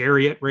cab,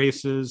 chariot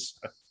races.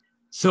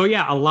 So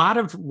yeah, a lot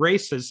of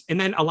races. And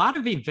then a lot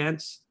of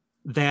events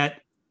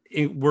that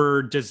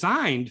were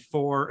designed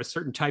for a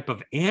certain type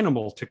of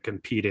animal to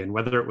compete in,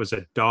 whether it was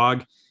a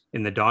dog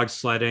in the dog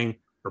sledding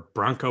or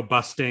bronco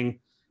busting.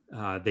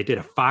 They did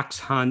a fox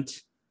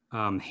hunt,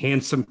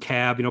 hansom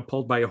cab,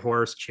 pulled by a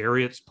horse,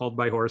 chariots pulled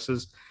by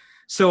horses.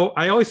 So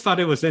I always thought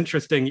it was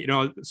interesting,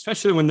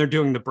 especially when they're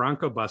doing the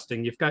bronco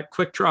busting, you've got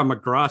Quick Draw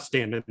McGraw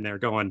standing there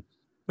going,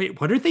 wait,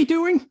 what are they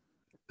doing?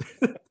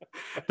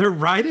 They're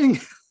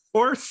riding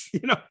horse,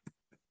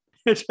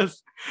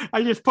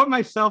 I just put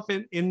myself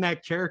in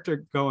that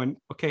character going,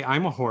 okay,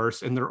 I'm a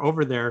horse and they're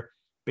over there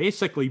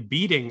basically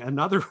beating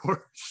another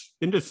horse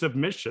into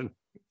submission.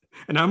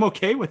 And I'm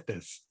okay with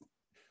this.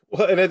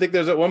 Well, and I think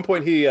there's at one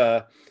point he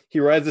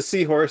rides a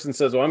seahorse and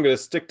says, well, I'm going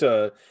to stick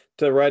to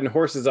riding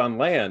horses on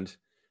land.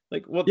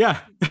 Like, well,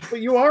 yeah,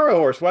 but you are a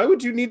horse. Why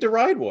would you need to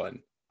ride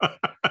one?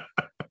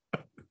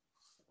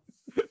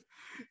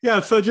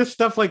 Yeah. So just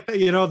stuff like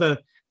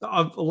that,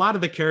 a lot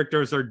of the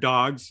characters are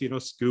dogs,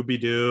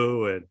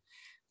 Scooby-Doo and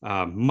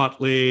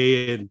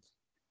Muttley,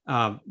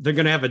 and they're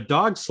going to have a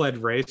dog sled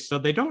race. So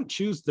they don't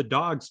choose the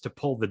dogs to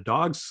pull the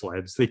dog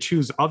sleds. They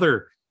choose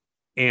other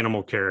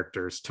animal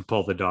characters to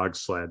pull the dog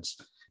sleds.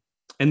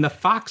 And the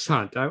fox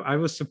hunt, I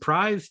was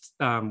surprised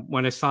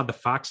when I saw the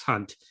fox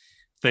hunt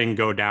thing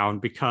go down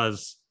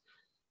because,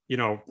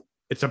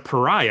 it's a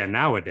pariah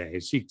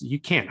nowadays. You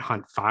can't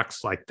hunt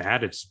fox like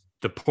that. It's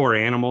the poor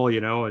animal,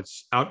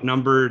 it's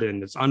outnumbered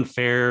and it's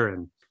unfair.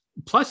 And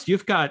plus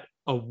you've got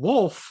a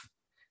wolf,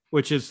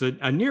 which is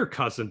a near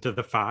cousin to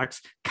the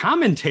fox,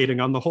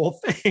 commentating on the whole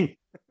thing.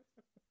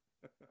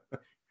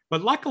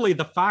 But luckily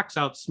the fox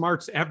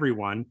outsmarts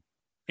everyone.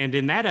 And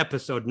in that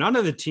episode, none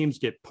of the teams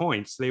get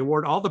points. They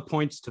award all the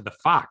points to the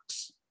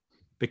fox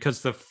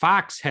because the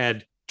fox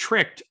had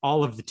tricked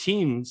all of the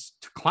teams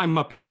to climb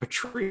up a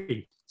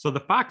tree. So the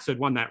fox had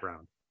won that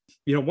round.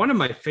 One of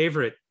my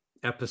favorite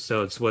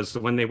episodes was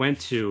when they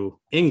went to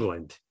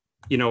England.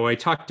 I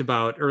talked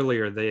about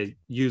earlier, they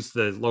used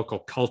the local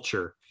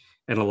culture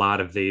in a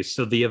lot of these.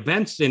 So the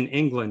events in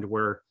England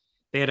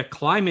they had a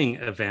climbing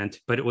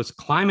event, but it was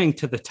climbing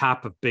to the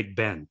top of Big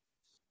Ben.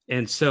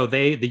 And so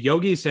the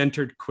Yogis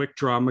entered Quick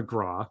Draw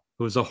McGraw,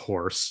 who was a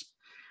horse.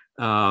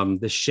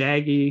 The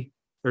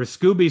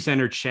Scoobies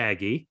entered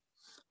Shaggy,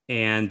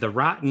 and the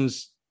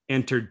Rottens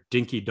entered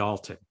Dinky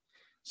Dalton.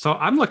 So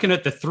I'm looking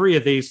at the 3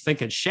 of these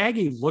thinking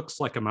Shaggy looks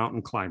like a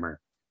mountain climber,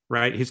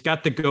 right? He's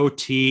got the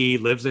goatee,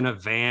 lives in a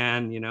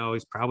van,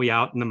 he's probably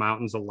out in the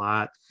mountains a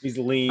lot. He's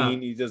lean.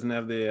 He doesn't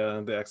have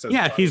the excess.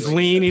 Yeah, he's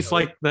lean. He's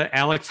like the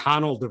Alex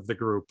Honnold of the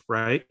group,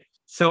 right?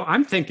 So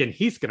I'm thinking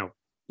he's going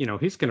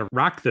to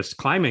rock this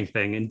climbing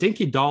thing. And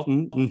Dinky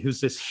Dalton,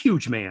 who's this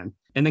huge man,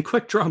 and then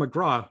Quick Draw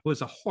McGraw, who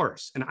is a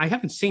horse. And I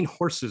haven't seen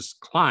horses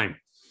climb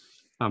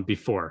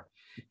before.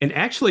 And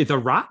actually, the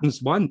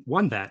Rottens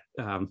won that.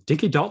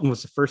 Dinky Dalton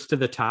was the first to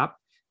the top.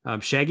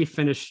 Shaggy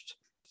finished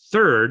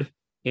 3rd,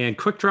 and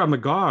Quick Draw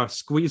McGraw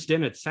squeezed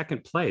in at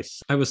 2nd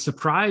place. I was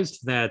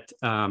surprised that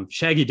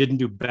Shaggy didn't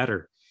do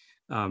better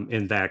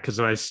in that,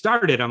 because when I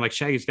started, I'm like,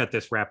 Shaggy's got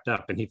this wrapped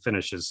up, and he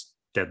finishes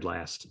dead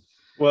last.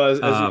 Well,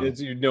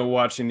 as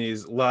watching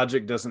these,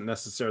 logic doesn't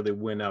necessarily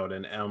win out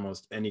in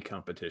almost any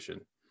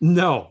competition.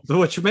 No,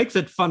 which makes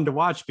it fun to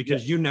watch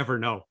because you never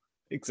know.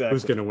 Exactly.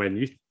 Who's going to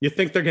win? You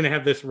think they're going to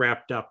have this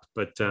wrapped up,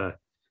 but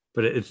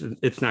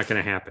it's not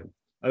going to happen.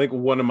 I think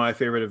one of my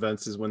favorite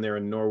events is when they're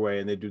in Norway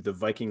and they do the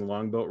Viking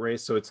longboat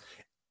race. So it's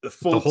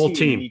the whole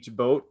team in each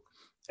boat.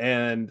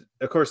 And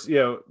of course,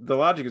 the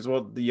logic is,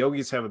 well, the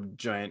yogis have a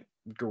giant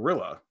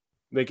gorilla.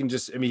 They can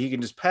just, he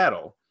can just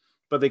paddle,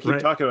 but they keep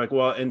talking like,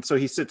 well, and so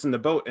he sits in the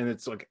boat and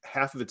it's like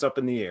half of it's up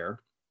in the air.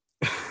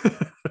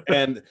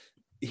 And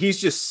he's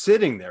just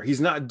sitting there.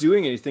 He's not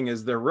doing anything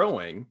as they're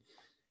rowing.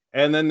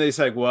 And then they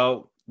say,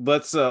 well,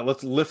 let's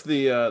lift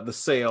the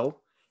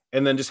sail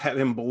and then just have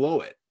him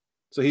blow it.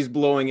 So he's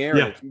blowing air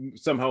and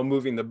somehow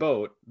moving the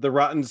boat. The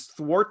Rottens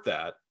thwart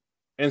that.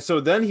 And so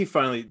then he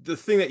finally, the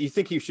thing that you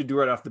think he should do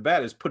right off the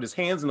bat is put his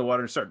hands in the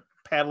water and start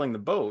paddling the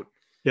boat.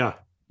 Yeah.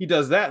 He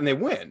does that and they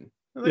win.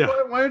 Like,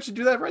 why don't you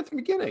do that right at the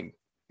beginning?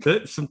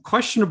 Some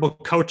questionable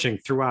coaching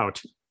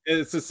throughout.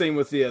 It's the same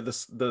with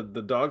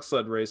the dog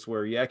sled race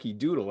where Yaki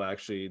Doodle,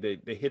 actually,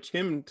 they hitch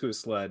him to a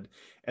sled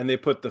and they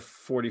put the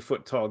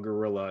 40-foot tall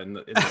gorilla in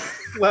the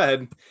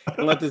sled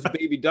and let this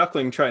baby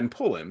duckling try and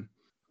pull him.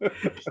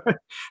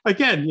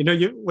 Again,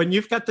 when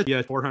you've got the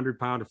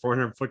 400-pound or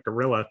 400-foot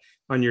gorilla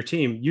on your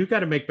team, you got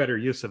to make better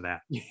use of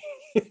that.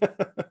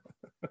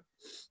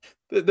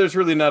 There's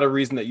really not a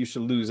reason that you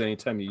should lose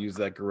anytime you use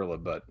that gorilla,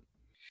 but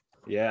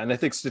yeah, and I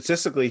think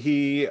statistically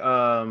he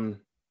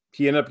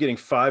ended up getting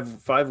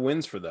five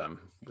wins for them,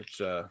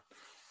 which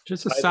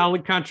just a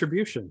solid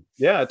contribution.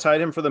 Yeah, it tied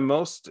him for the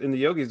most in the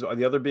yogis.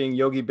 The other being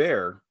Yogi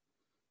Bear,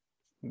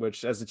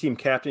 which as the team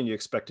captain, you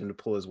expect him to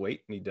pull his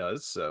weight, and he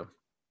does. So,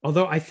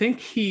 although I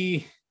think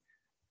they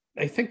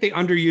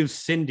underused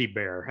Cindy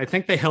Bear. I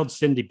think they held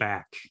Cindy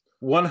back.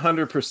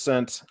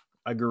 100%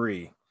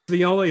 agree.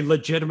 The only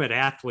legitimate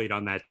athlete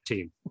on that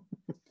team.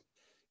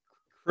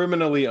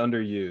 Criminally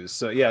underused.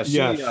 So yeah,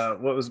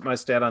 what was my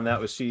stat on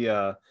that? Was she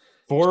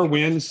 4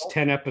 wins,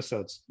 10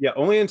 episodes. Yeah,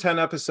 only in 10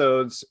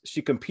 episodes.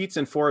 She competes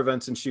in 4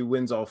 events and she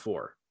wins all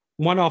 4.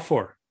 Won all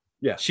 4.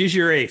 Yeah. She's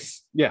your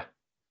ace. Yeah.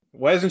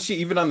 Why isn't she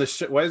even on the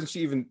show? Why isn't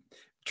she even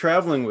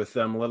traveling with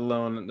them, let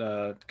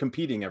alone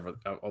competing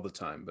all the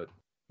time? But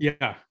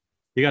yeah,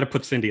 you got to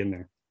put Cindy in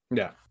there.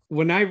 Yeah.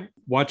 When I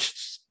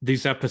watched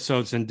these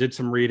episodes and did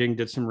some reading,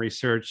 did some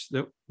research,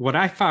 what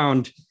I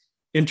found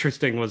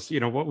interesting was,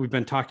 what we've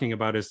been talking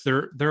about is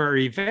there are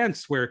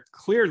events where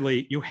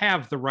clearly you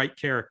have the right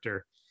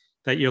character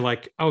that you're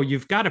like, oh, you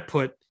got to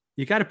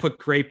put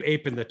Grape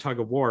Ape in the tug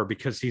of war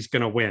because he's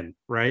going to win,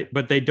 right?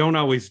 But they don't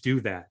always do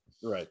that.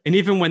 Right. And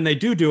even when they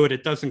do it,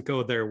 it doesn't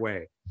go their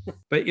way.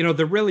 But,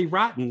 the Really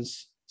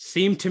Rottens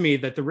seemed to me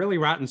that the Really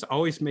Rottens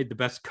always made the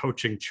best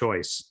coaching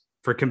choice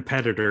for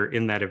competitor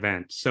in that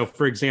event. So,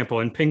 for example,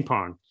 in ping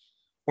pong,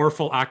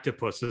 Orphle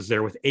Octopus is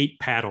there with 8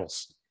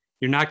 paddles.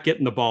 You're not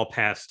getting the ball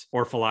past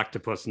Orphle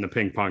Octopus in the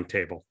ping pong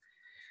table.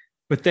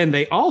 But then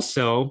they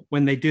also,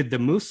 when they did the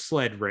moose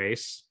sled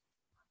race,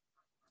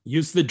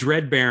 used the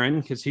Dread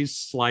Baron because he's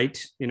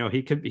slight.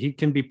 He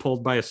can be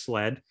pulled by a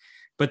sled.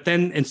 But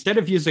then instead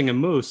of using a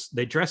moose,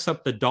 they dress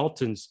up the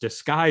Daltons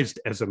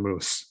disguised as a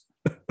moose.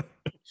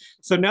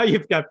 So now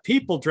you've got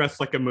people dressed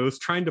like a moose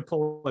trying to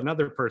pull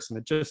another person.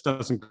 It just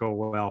doesn't go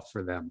well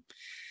for them.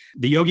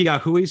 The Yogi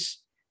Yahuis,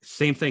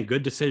 same thing.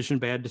 Good decision,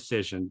 bad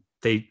decision.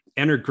 They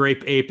entered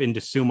Grape Ape into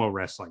sumo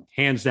wrestling.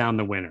 Hands down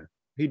the winner.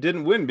 He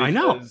didn't win because I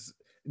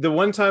know.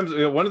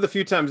 One of the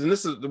few times, and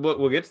this is what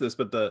we'll get to this,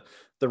 but the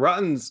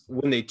Rottens,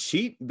 when they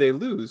cheat, they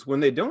lose. When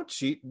they don't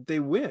cheat, they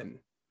win.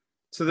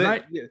 So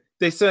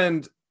they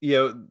send,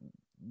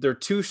 their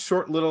 2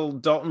 short little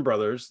Dalton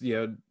brothers,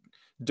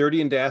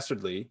 Dirty and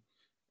Dastardly,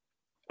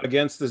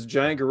 against this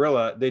giant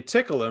gorilla. They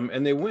tickle him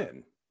and they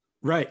win.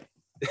 Right.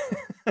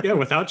 Yeah,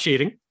 without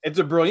cheating. It's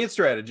a brilliant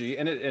strategy,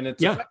 and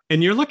it's effective.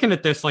 And you're looking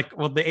at this like,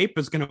 well, the ape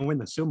is going to win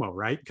the sumo,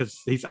 right?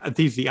 Because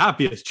he's the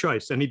obvious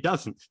choice, and he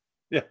doesn't.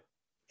 Yeah.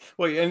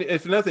 Well, and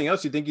if nothing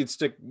else, you think you'd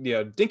stick,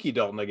 Dinky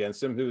Dalton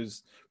against him,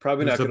 who's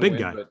probably not going to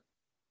win, guy. But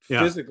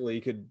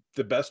physically could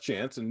the best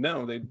chance. And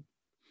no, they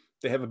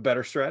have a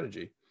better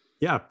strategy.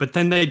 Yeah, but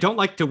then they don't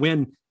like to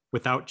win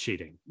without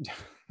cheating.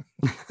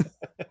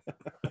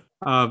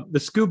 The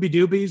Scooby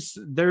Doobies,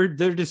 their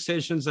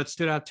decisions that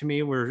stood out to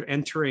me were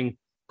entering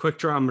Quick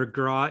Draw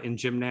McGraw in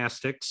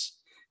gymnastics,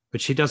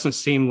 but she doesn't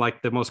seem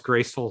like the most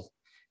graceful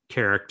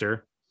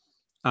character.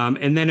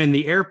 And then in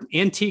the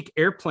antique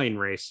airplane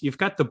race, you've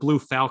got the Blue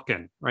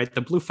Falcon, right?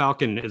 The Blue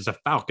Falcon is a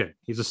falcon.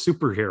 He's a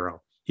superhero.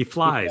 He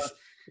flies.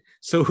 Yeah.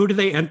 So who do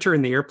they enter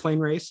in the airplane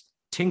race?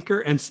 Tinker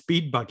and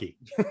Speed Buggy.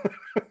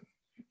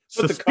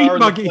 So the Speed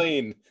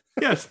Buggy,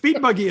 yeah,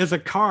 Speed Buggy is a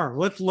car.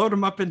 Let's load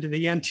him up into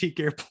the antique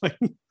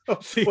airplane.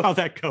 See how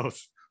that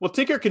goes. Well,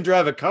 Tinker can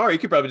drive a car. He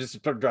could probably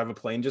just drive a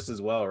plane just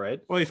as well, right?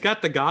 Well, he's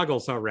got the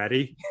goggles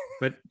already,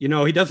 but he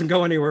doesn't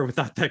go anywhere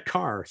without that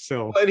car.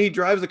 So, and he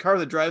drives a car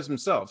that drives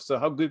himself. So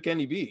how good can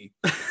he be?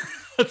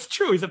 That's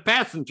true. He's a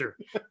passenger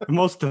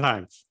most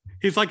times.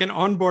 He's like an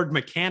onboard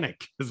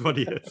mechanic, is what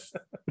he is.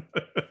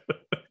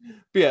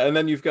 Yeah, and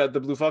then you've got the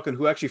Blue Falcon,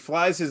 who actually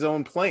flies his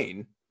own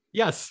plane.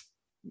 Yes,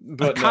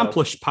 but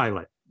accomplished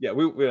pilot. Yeah,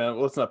 we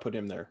let's not put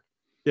him there.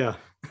 Yeah.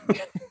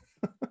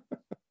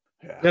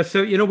 Yeah. Yeah,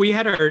 so we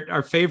had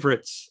our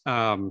favorites,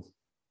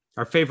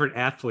 our favorite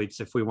athletes,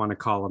 if we want to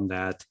call them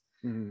that.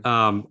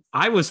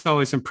 I was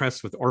always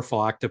impressed with Orphle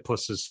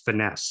Octopus's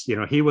finesse.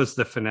 He was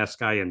the finesse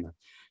guy in the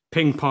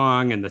ping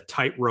pong and the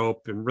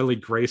tightrope and really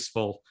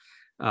graceful.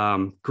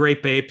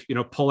 Grape Ape,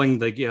 pulling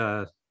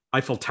the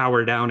Eiffel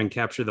Tower down and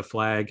capture the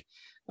flag,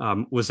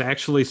 was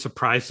actually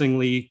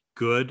surprisingly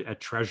good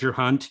at treasure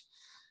hunt.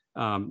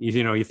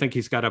 You think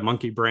he's got a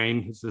monkey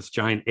brain. He's this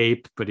giant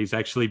ape, but he's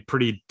actually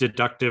pretty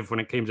deductive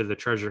when it came to the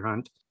treasure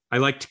hunt. I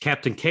liked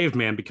Captain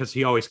Caveman because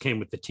he always came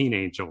with the Teen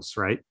Angels,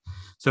 right?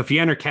 So if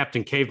you enter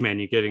Captain Caveman,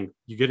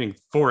 you're getting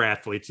 4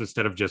 athletes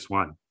instead of just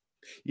 1.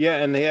 Yeah,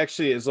 and they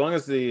actually, as long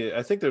as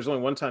I think there's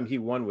only one time he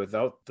won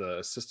without the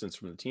assistance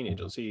from the Teen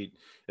Angels.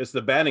 It's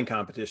the batting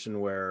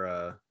competition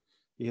where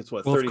he hits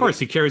what? Well, of course,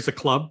 he carries a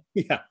club.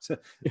 Yeah,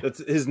 that's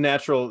his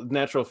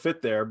natural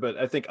fit there. But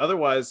I think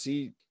otherwise,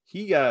 he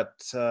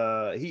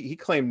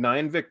claimed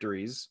 9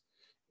 victories,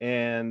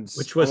 and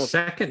which was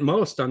second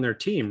most on their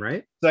team,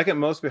 right? Second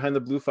most behind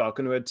the Blue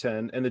Falcon, who had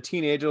 10, and the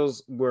Teen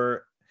Angels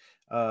were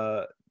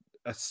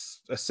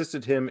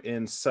assisted him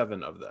in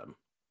 7 of them.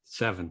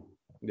 7.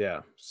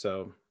 Yeah.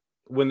 So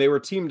when they were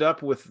teamed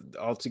up with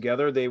all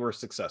together, they were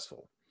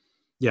successful.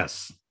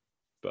 Yes.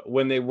 But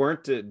when they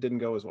weren't, it didn't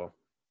go as well.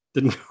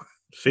 Didn't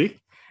see?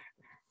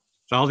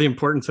 It's all the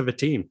importance of a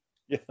team.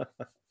 Yeah.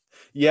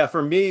 Yeah.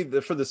 For me,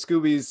 for the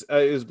Scoobies,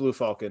 it was Blue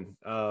Falcon.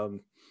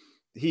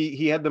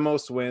 He had the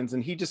most wins,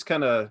 and he just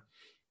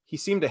he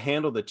seemed to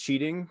handle the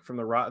cheating from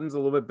the Rottens a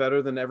little bit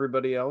better than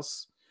everybody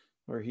else,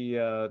 where he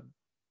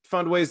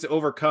found ways to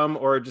overcome,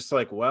 or just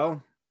like,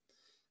 well,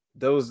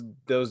 those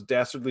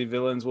dastardly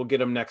villains, we'll get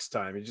them next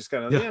time. You just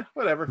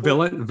whatever.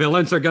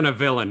 Villains are gonna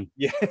villain.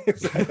 Yeah,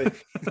 exactly.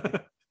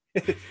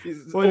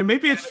 Well,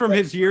 maybe it's from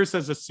his years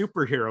as a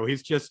superhero.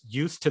 He's just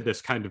used to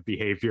this kind of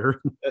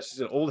behavior. That's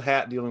just an old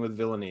hat dealing with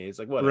villainy. It's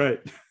like,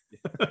 whatever.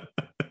 Right.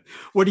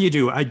 What do you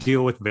do? I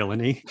deal with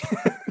villainy.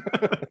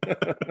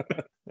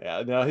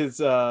 Yeah. Now his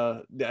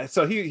so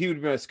he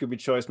would be my Scooby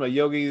choice. My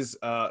Yogis,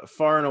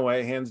 far and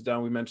away, hands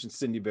down. We mentioned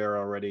Cindy Bear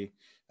already.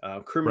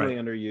 Criminally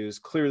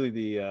underused. Clearly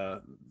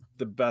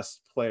the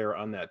best player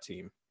on that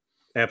team.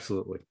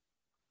 Absolutely.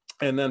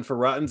 And then for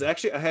Rottens,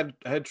 actually, I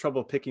had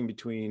trouble picking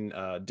between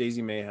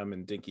Daisy Mayhem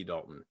and Dinky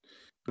Dalton.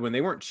 When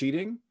they weren't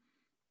cheating,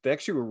 they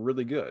actually were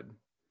really good.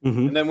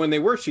 Mm-hmm. And then when they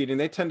were cheating,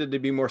 they tended to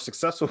be more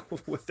successful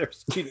with their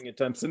cheating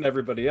attempts than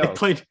everybody else.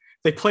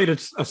 They played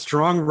a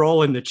strong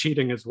role in the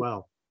cheating as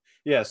well.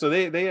 Yeah, so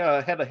they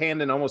had a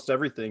hand in almost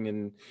everything,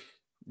 and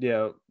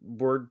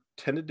were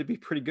tended to be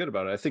pretty good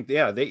about it. I think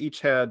they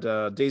each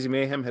had Daisy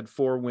Mayhem had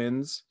 4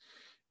 wins,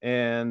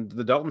 and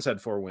the Daltons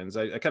had 4 wins.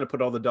 I kind of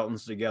put all the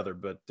Daltons together,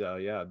 but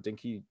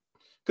Dinky,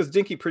 because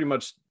Dinky pretty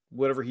much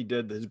whatever he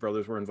did, his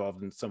brothers were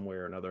involved in some way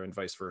or another, and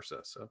vice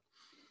versa. So,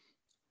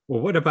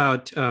 well, what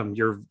about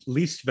your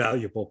least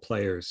valuable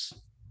players?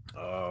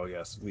 Oh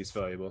yes, least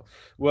valuable.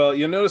 Well,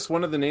 you'll notice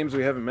one of the names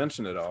we haven't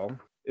mentioned at all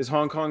is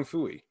Hong Kong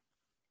Phooey.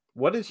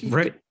 What did he?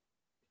 Right.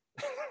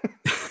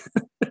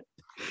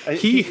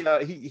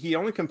 He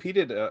only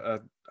competed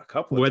a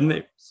couple of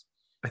times.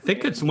 I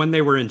think it's when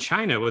they were in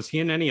China. Was he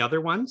in any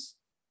other ones?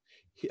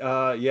 He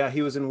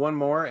was in one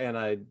more,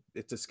 and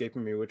it's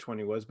escaping me which one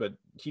he was, but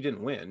he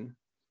didn't win.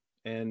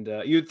 And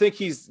you'd think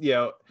he's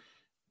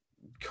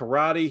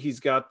karate. He's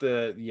got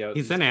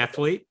he's an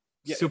athlete,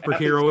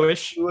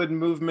 superhero-ish. Fluid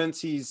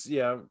movements. He's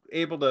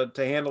able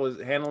to handle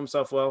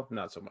himself well.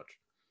 Not so much.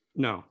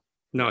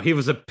 No, he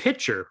was a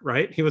pitcher,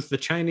 right? He was the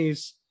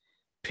Chinese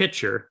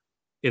pitcher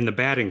in the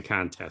batting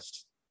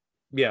contest.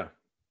 Yeah,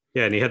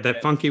 and he had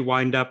that funky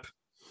wind up.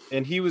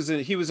 And he was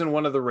in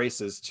one of the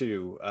races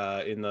too.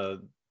 I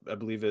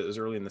believe it was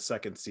early in the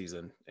second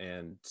season,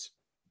 and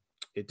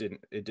it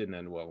didn't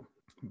end well.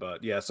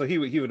 But yeah, so he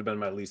would have been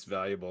my least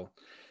valuable.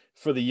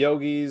 For the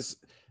Yogis,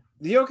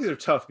 the Yogis are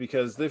tough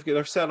because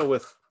they're saddled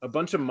with a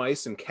bunch of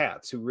mice and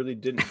cats who really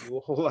didn't do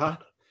a whole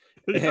lot.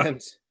 Yeah.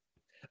 And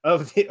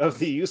of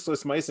the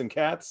useless mice and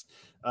cats,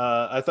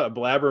 I thought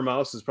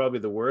Blabbermouth is probably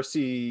the worst.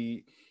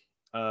 He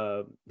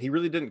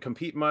really didn't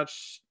compete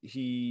much.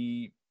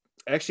 He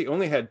actually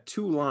only had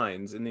 2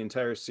 lines in the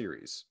entire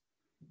series.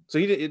 So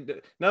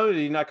not only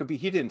did he not compete,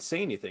 he didn't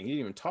say anything. He didn't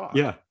even talk.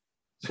 Yeah.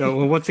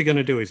 So what's he going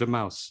to do? He's a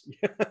mouse.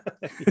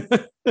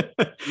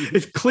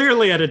 He's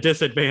clearly at a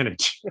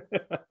disadvantage.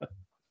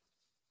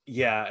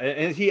 Yeah,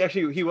 and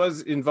he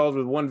was involved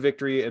with one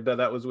victory, but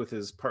that was with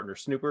his partner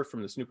Snooper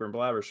from the Snooper and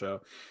Blabber show.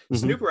 Mm-hmm.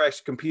 Snooper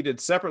actually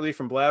competed separately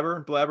from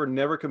Blabber. Blabber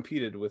never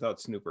competed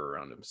without Snooper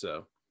around him.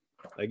 So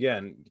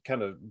again,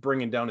 kind of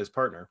bringing down his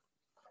partner.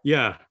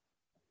 Yeah.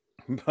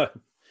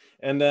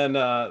 And then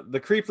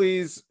the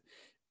Creepleys,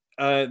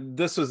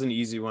 this was an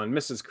easy one.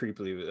 Mrs.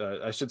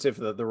 Creepley, I should say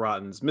for the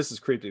Rottens, Mrs.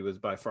 Creepley was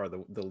by far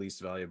the least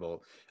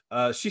valuable.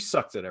 She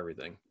sucked at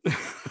everything.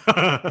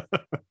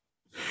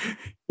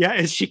 Yeah,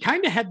 and she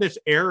kind of had this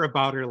air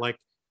about her, like,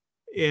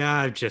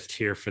 yeah, I'm just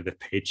here for the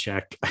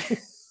paycheck.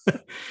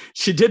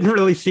 She didn't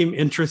really seem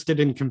interested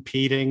in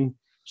competing.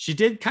 She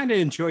did kind of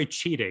enjoy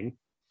cheating,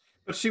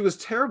 but she was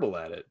terrible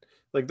at it.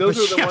 Like those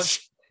were the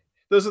ones.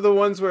 Those are the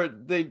ones where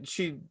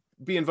she'd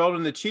be involved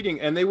in the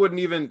cheating, and it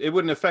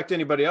wouldn't affect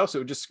anybody else. It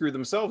would just screw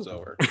themselves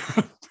over.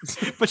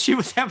 But she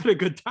was having a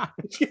good time.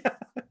 Yeah.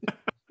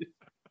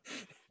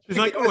 She's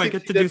like, oh, I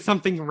get to do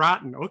something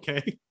rotten.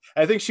 Okay.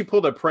 I think she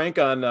pulled a prank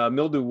on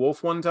Mildew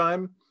Wolf one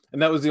time,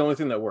 and that was the only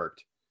thing that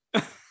worked.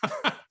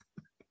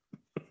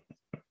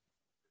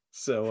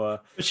 So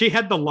she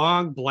had the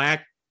long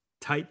black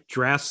tight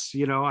dress,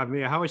 I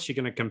mean, how is she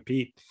going to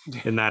compete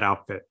in that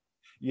outfit?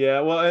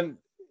 Yeah, well, and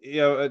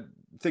I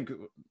think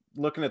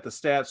looking at the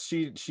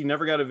stats, she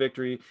never got a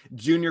victory.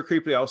 Junior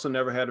Creeply also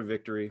never had a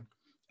victory,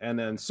 and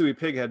then Suey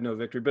Pig had no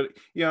victory. But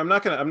I'm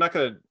not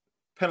gonna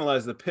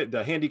penalize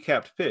the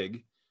handicapped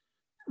pig.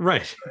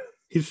 Right,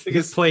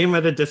 he's playing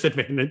at a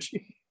disadvantage.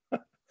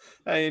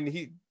 And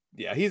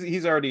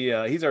he's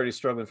already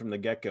struggling from the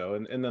get-go,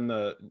 and then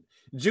the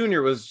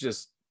Junior was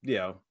just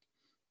I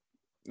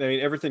mean,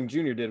 everything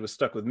Junior did was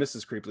stuck with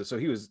Mrs. Creeply, so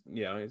he was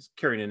he's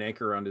carrying an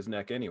anchor around his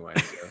neck anyway.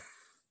 So.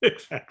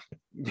 Exactly.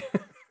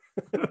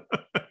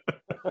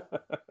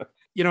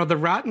 The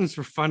Rottens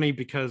were funny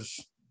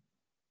because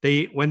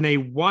when they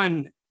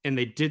won and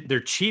their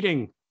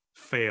cheating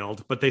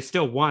failed, but they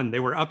still won. They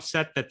were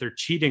upset that their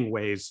cheating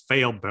ways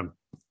failed them.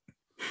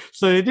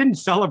 So they didn't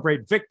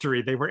celebrate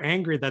victory. They were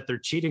angry that their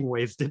cheating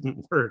ways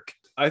didn't work.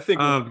 I think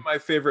one of my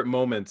favorite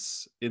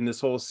moments in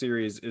this whole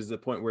series is the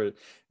point where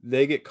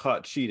they get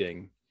caught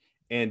cheating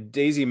and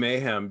Daisy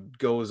Mayhem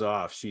goes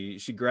off. She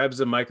grabs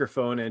a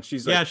microphone and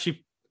she's like,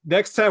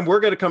 next time we're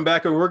going to come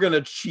back and we're going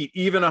to cheat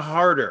even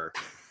harder.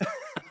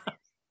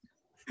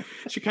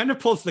 She kind of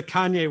pulls the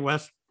Kanye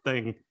West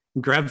thing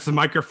and grabs the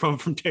microphone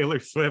from Taylor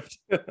Swift.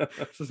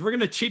 Says, we're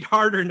going to cheat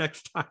harder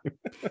next time.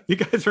 You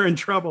guys are in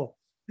trouble.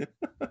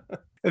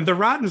 And the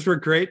Rottens were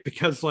great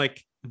because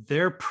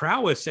their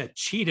prowess at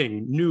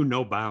cheating knew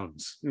no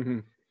bounds.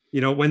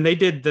 Mm-hmm. When they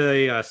did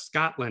the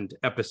Scotland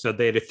episode,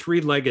 they had a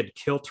 3-legged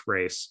kilt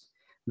race.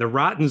 The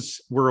Rottens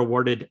were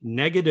awarded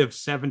negative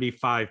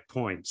 75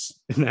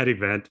 points in that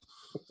event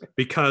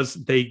because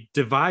they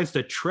devised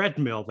a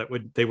treadmill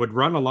they would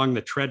run along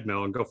the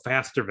treadmill and go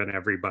faster than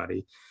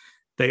everybody.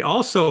 They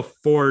also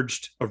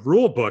forged a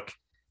rule book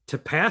to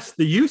pass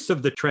the use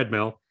of the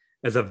treadmill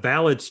as a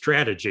valid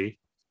strategy.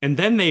 And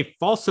then they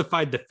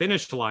falsified the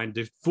finish line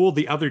to fool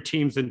the other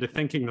teams into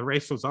thinking the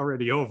race was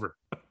already over.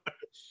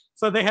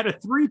 So they had a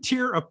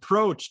 3-tier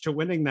approach to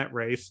winning that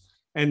race,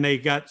 and they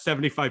got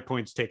 75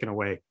 points taken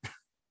away.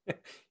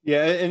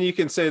 Yeah, and you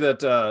can say that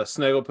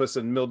Snagglepuss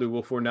and Mildew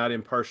Wolf were not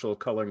impartial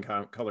color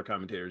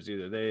commentators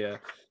either. They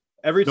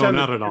every time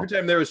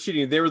there was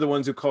cheating, they were the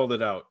ones who called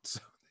it out. So.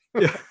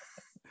 Yeah.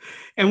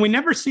 And we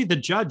never see the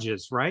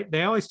judges, right?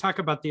 They always talk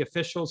about the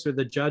officials or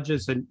the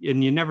judges, and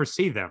you never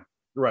see them.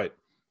 Right.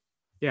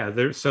 Yeah,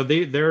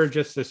 they're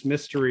just this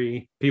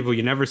mystery people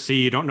you never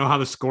see. You don't know how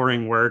the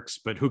scoring works,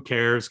 but who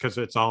cares? Because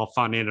it's all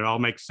funny and it all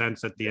makes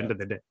sense at the end of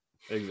the day.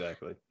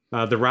 Exactly.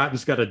 The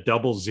Rottens got a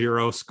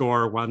 0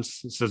 score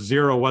once, so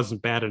 0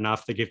 wasn't bad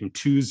enough. They gave him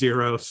 2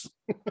 zeros.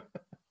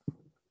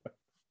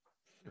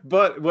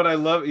 But what I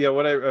love,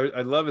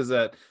 I love is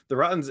that the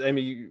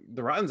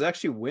Rottens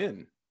actually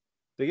win.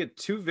 They get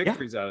 2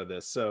 victories out of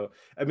this. So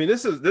I mean,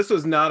 this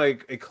was not a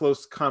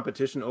close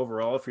competition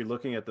overall. If you're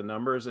looking at the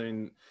numbers, I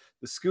mean,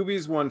 the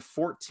Scoobies won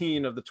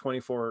 14 of the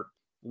 24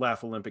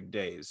 Laff-A-Lympic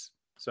days.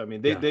 So I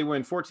mean, they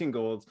win 14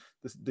 golds.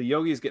 The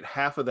Yogis get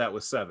half of that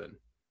with 7.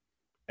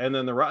 And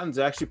then the Rottens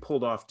actually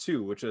pulled off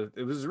 2, which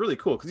it was really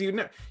cool because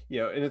and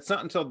it's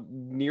not until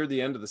near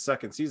the end of the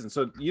second season,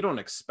 so you don't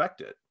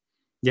expect it.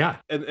 Yeah,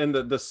 and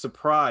the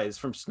surprise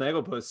from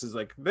Snagglepuss is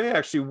they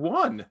actually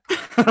won.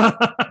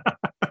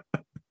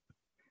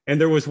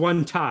 And there was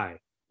one tie.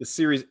 The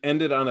series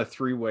ended on a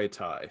 3-way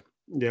tie.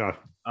 Yeah,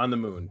 on the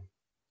moon,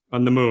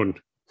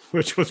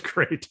 which was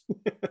great.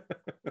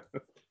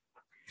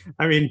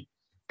 I mean,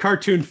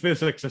 cartoon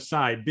physics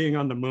aside, being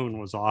on the moon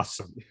was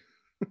awesome.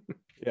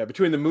 Yeah,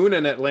 between the moon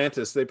and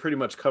Atlantis, they pretty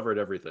much covered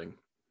everything.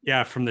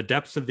 Yeah, from the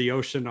depths of the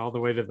ocean all the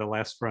way to the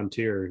last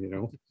frontier,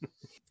 Of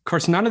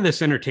course, none of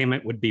this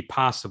entertainment would be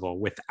possible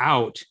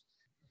without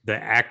the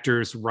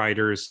actors,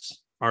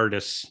 writers,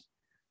 artists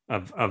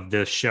of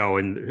this show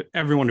and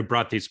everyone who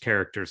brought these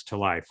characters to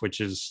life,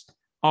 which is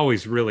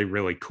always really,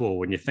 really cool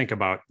when you think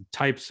about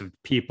types of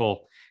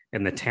people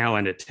and the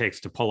talent it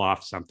takes to pull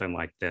off something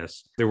like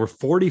this. There were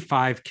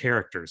 45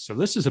 characters, so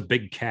this is a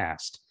big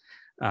cast.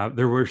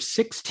 There were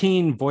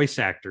 16 voice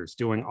actors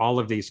doing all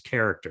of these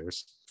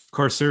characters. Of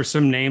course, there are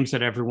some names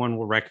that everyone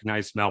will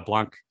recognize: Mel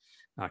Blanc,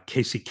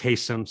 Casey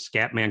Kasem,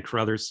 Scatman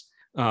Crothers.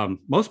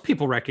 Most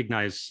people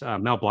recognize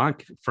Mel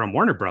Blanc from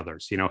Warner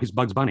Brothers. He's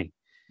Bugs Bunny,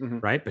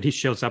 right? But he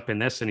shows up in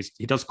this, and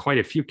he does quite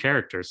a few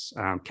characters.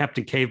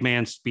 Captain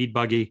Caveman, Speed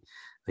Buggy.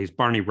 He's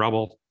Barney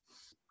Rubble.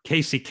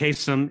 Casey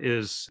Kasem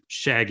is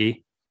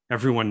Shaggy.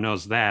 Everyone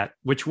knows that.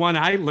 Which one?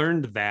 I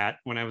learned that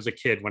when I was a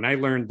kid. When I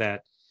learned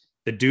that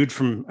the dude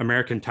from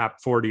American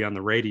Top 40 on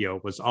the radio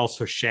was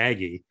also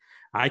Shaggy,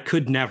 I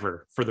could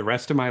never, for the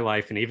rest of my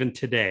life, and even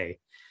today,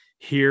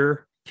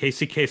 hear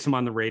Casey Kasem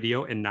on the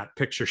radio and not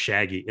picture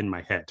Shaggy in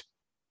my head.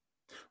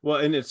 Well,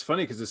 and it's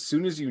funny because as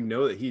soon as you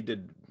know that he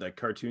did like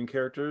cartoon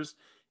characters,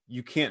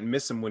 you can't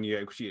miss him when you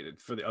actually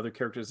for the other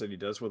characters that he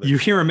does. You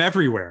hear him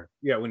everywhere.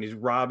 Yeah, when he's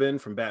Robin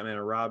from Batman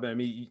and Robin. I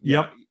mean,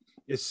 yep.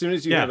 As soon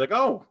as you hear like,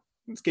 oh,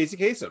 it's Casey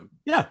Kasem.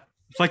 Yeah.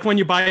 It's like when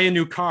you buy a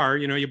new car,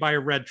 you know, you buy a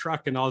red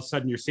truck and all of a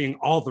sudden you're seeing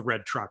all the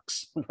red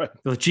trucks. Right.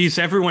 So, geez,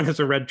 everyone has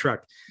a red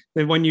truck.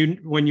 Then when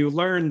you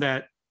learn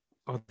that,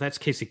 oh, that's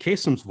Casey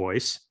Kasem's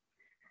voice,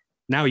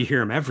 now you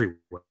hear him everywhere.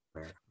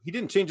 He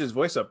didn't change his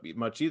voice up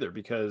much either,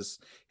 because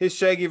his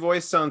Shaggy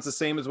voice sounds the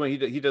same as when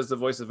he does the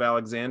voice of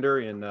Alexander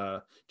in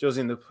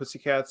Josie and the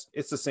Pussycats.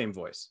 It's the same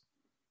voice.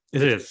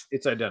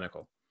 It's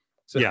identical.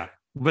 So, yeah,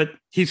 but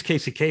he's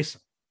Casey Kasem.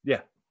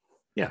 Yeah.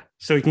 Yeah,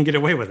 so he can get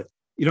away with it.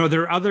 You know,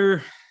 there are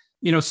other,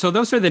 you know, so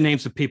those are the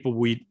names of people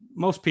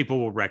most people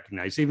will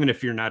recognize, even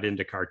if you're not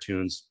into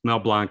cartoons. Mel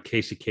Blanc,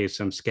 Casey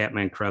Kasem,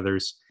 Scatman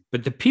Crothers.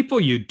 But the people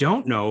you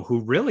don't know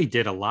who really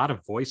did a lot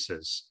of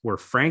voices were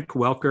Frank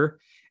Welker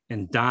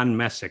and Don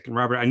Messick. And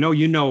Robert, I know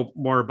you know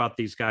more about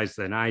these guys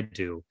than I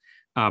do,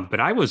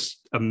 but I was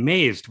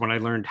amazed when I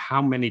learned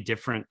how many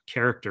different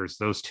characters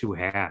those two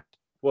had.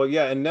 Well,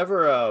 yeah, and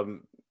never,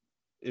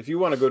 if you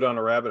want to go down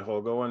a rabbit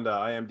hole, go into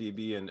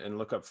IMDb and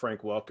look up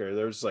Frank Welker.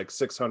 There's like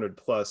 600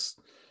 plus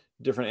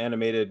different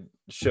animated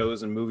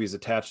shows and movies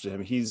attached to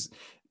him. He's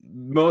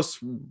most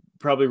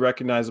probably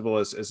recognizable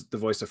as the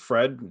voice of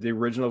Fred, the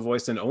original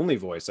voice and only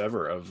voice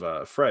ever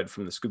of Fred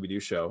from the Scooby-Doo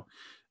show.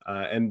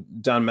 And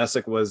Don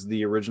Messick was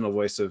the original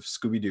voice of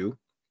Scooby-Doo.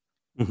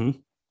 Mm-hmm.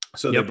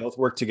 So they both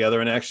worked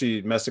together, and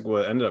actually Messick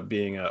ended up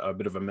being a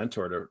bit of a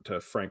mentor to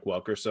Frank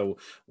Welker. So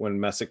when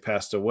Messick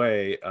passed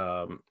away,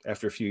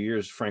 after a few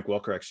years, Frank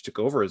Welker actually took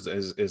over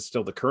as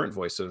still the current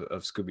voice of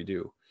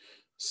Scooby-Doo.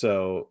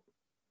 So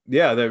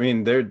yeah, I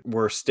mean, there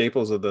were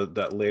staples of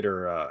that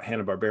later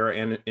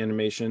Hanna-Barbera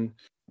animation.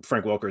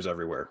 Frank Welker's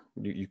everywhere.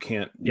 You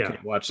can't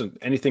watch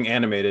anything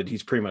animated.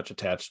 He's pretty much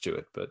attached to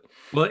it. But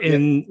well,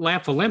 in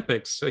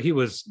Laff-A-Lympics, so he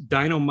was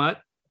Dino Mutt,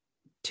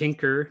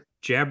 Tinker,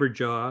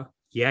 Jabberjaw,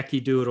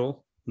 Yacky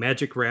Doodle,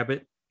 Magic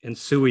Rabbit, and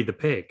Suey the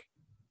Pig.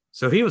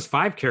 So he was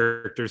 5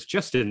 characters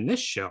just in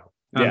this show.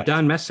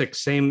 Don Messick,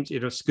 same, you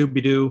know,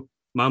 Scooby-Doo,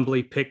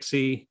 Mumbly,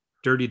 Pixie,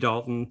 Dirty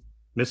Dalton,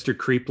 Mr.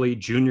 Creeply,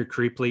 Junior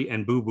Creeply,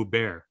 and Boo Boo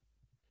Bear.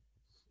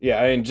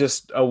 Yeah, and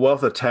just a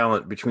wealth of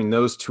talent between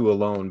those two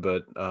alone.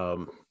 But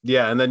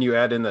and then you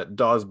add in that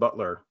Dawes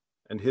Butler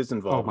and his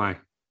involvement. Oh my.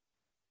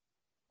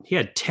 He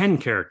had 10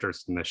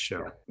 characters in this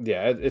show.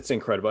 Yeah, it's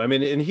incredible. I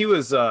mean, and he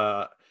was,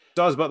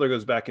 Dawes Butler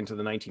goes back into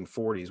the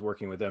 1940s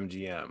working with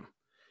MGM.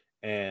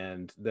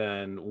 And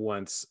then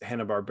once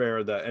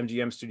Hanna-Barbera, the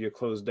MGM studio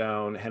closed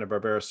down,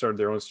 Hanna-Barbera started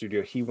their own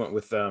studio. He went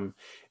with them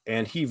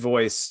and he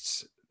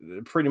voiced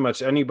pretty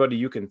much anybody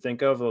you can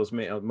think of.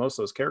 Most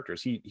of those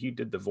characters, he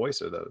did the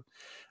voice of those.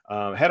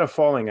 Had a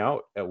falling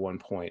out at one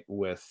point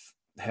with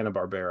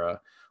Hanna-Barbera,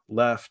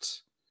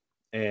 left,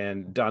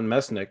 and Don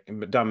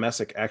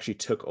Messick actually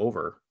took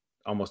over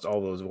almost all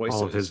those voices.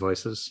 All of his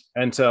voices.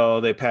 Until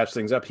they patched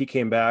things up. He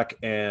came back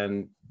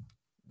and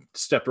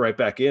stepped right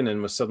back in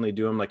and was suddenly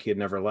doing like he had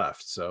never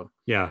left. So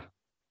yeah,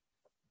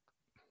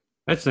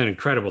 that's an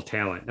incredible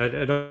talent.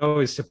 It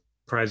always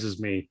surprises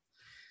me,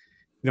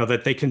 you know,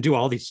 that they can do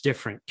all these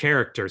different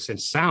characters and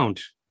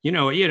sound, you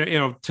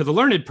know, to the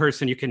learned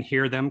person, you can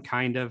hear them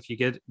kind of, you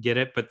get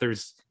it, but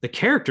there's the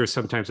characters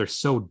sometimes are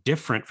so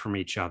different from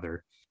each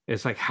other.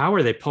 It's like, how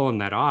are they pulling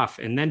that off?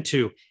 And then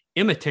to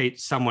imitate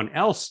someone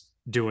else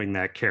doing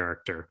that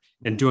character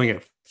and doing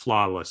it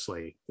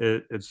flawlessly,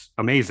 it's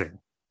amazing.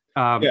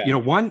 You know,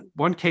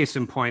 one case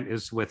in point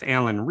is with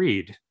Alan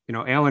Reed. You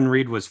know, Alan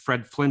Reed was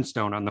Fred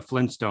Flintstone on the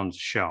Flintstones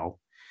show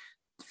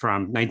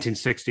from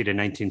 1960 to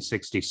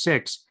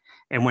 1966.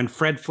 And when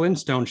Fred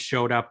Flintstone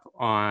showed up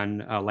on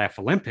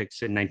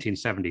Laff-A-Lympics in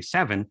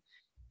 1977,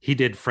 he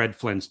did Fred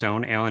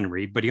Flintstone, Alan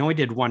Reed, but he only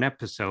did one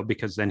episode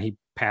because then he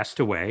passed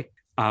away.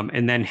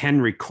 And then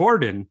Henry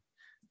Corden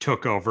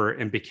took over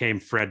and became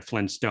Fred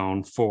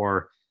Flintstone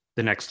for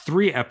the next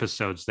 3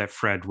 episodes that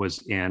Fred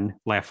was in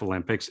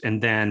Laff-A-Lympics,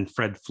 and then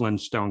Fred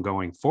Flintstone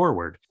going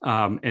forward.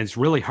 And it's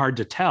really hard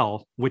to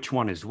tell which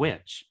one is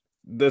which.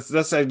 This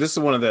is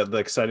one of the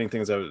exciting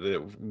things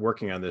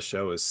working on this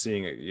show is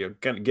seeing, you know,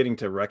 kind of getting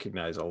to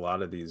recognize a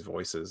lot of these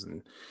voices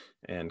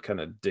and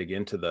kind of dig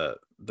into the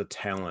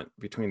talent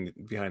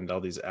behind all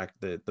these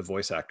the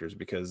voice actors,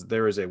 because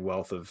there's a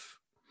wealth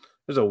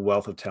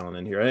of talent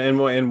in here.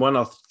 And one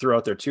I'll throw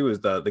out there too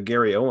is the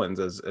Gary Owens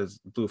as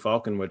Blue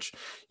Falcon, which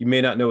you may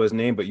not know his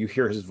name, but you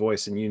hear his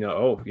voice and you know,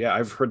 oh yeah,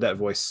 I've heard that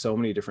voice so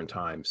many different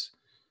times.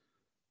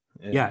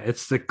 And yeah,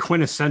 it's the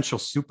quintessential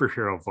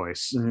superhero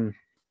voice. Mm-hmm.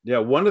 Yeah,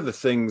 one of the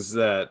things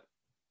that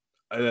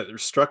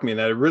struck me,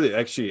 and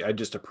I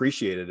just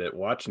appreciated it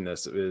watching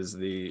this, is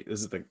the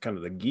kind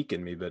of the geek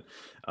in me, but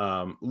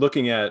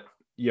looking at,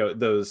 you know,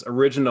 those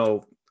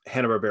original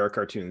Hanna-Barbera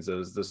cartoons,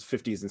 those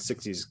 50s and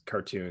 60s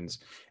cartoons,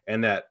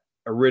 and that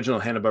original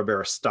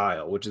Hanna-Barbera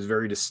style, which is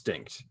very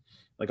distinct.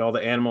 Like all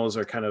the animals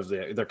are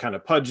they're kind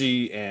of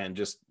pudgy and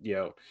just, you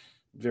know,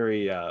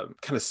 very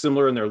kind of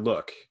similar in their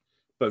look.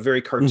 but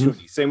very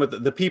cartoony. Same with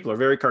the people are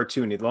very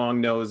cartoony,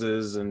 long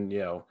noses, and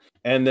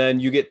and then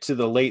you get to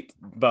the late,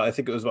 about I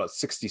think it was about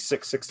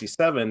 66,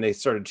 67, they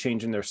started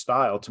changing their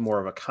style to more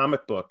of a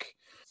comic book,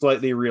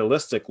 slightly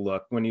realistic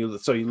look. When you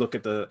look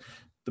at the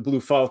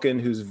Blue Falcon,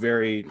 who's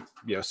very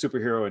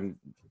superhero and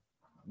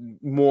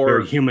more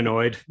Very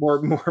humanoid,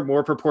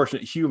 more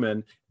proportionate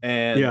human,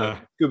 and the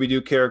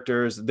Scooby-Doo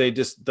characters, they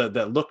just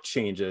that look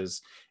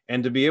changes,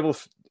 and to be able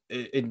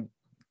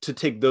to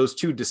take those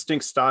two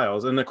distinct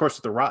styles, and of course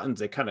with the Rottens,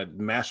 they kind of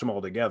mash them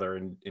all together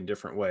in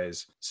different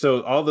ways.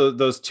 So all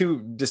those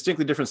two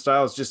distinctly different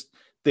styles, just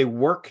they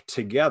work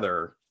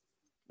together.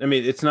 I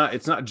mean, it's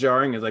not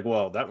jarring. It's like,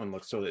 well, that one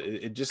looks so.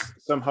 It just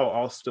somehow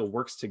all still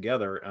works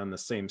together on the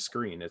same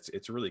screen.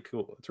 It's really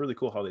cool. It's really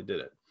cool how they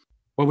did it.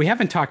 What we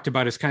haven't talked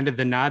about is kind of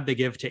the nod they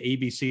give to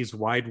ABC's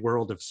Wide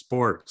World of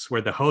Sports,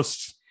 where the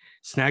hosts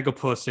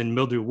Snagglepuss and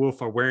Mildew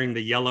Wolf are wearing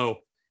the yellow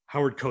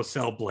Howard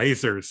Cosell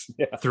blazers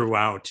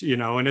throughout,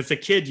 and as a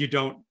kid, you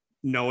don't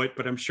know it,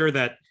 but I'm sure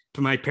that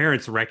my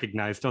parents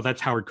recognized, oh,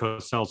 that's Howard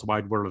Cosell's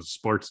Wide World of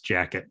Sports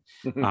jacket,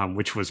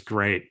 which was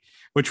great,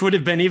 which would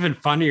have been even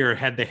funnier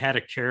had they had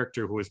a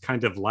character who was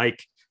kind of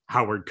like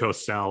Howard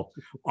Cosell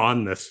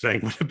on this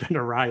thing. Would have been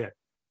a riot.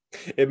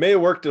 It may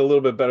have worked a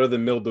little bit better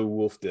than Mildew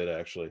Wolf did,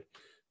 actually.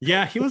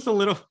 Yeah, he was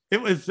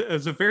it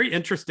was a very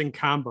interesting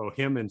combo,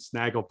 him and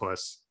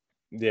Snagglepuss.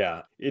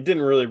 Yeah, it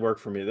didn't really work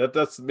for me.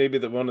 That's maybe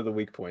one of the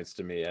weak points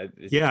to me.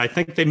 I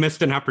think they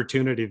missed an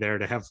opportunity there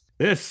to have,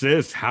 this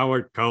is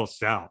Howard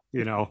Cosell,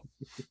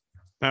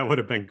 that would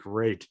have been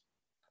great.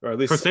 Or at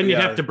least, of course, then you'd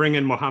have to bring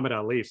in Muhammad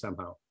Ali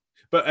somehow.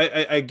 But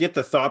I get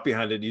the thought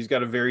behind it. He's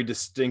got a very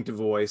distinct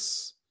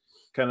voice,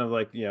 kind of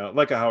like,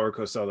 like a Howard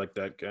Cosell, like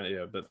that kind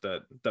of, but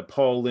that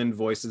Paul Lynde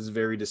voice is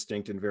very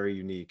distinct and very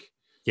unique.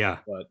 Yeah.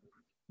 But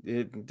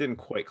it didn't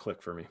quite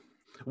click for me.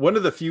 One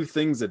of the few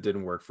things that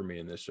didn't work for me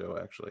in this show,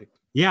 actually.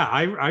 Yeah,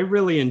 I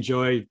really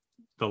enjoyed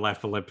the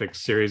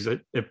Laff-A-Lympics series.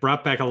 It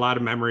brought back a lot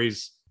of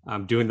memories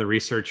doing the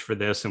research for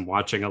this and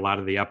watching a lot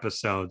of the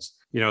episodes.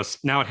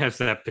 Now it has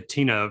that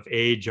patina of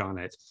age on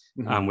it,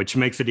 which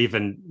makes it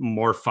even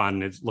more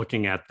fun. It's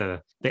looking at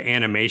the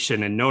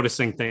animation and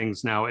noticing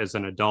things now as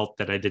an adult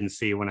that I didn't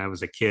see when I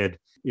was a kid,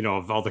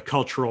 of all the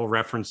cultural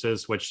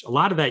references, which a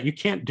lot of that you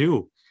can't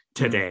do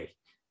today,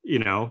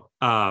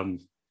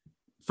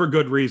 for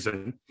good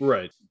reason.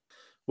 Right.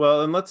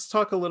 Well, and let's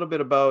talk a little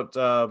bit about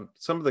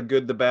some of the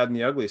good, the bad, and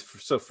the ugly.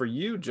 So for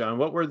you, John,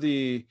 what were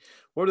the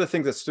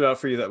things that stood out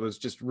for you that was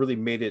just really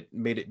made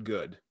it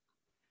good?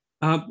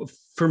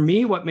 For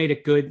me, what made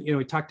it good,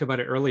 we talked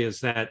about it earlier,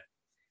 is that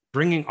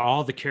bringing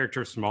all the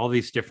characters from all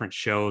these different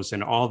shows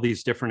and all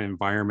these different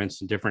environments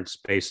and different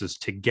spaces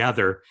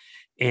together,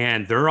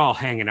 and they're all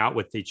hanging out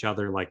with each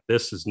other like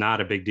this is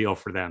not a big deal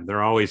for them.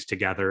 They're always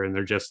together, and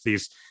they're just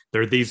these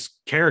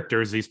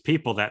characters, these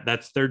people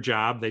that's their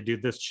job. They do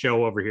this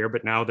show over here,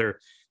 but now they're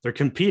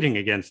competing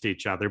against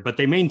each other, but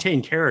they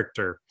maintain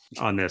character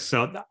on this.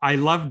 So I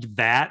loved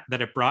that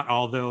it brought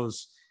all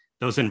those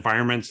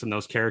environments and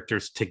those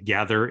characters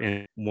together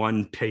in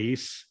one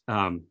piece.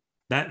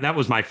 That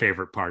was my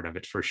favorite part of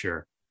it, for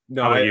sure.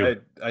 No,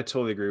 I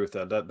totally agree with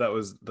that. That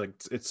was like,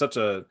 it's such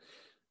a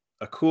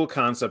cool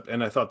concept,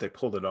 and I thought they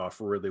pulled it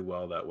off really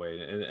well that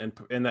way.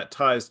 And that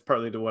ties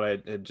partly to what I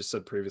had just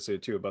said previously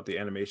too, about the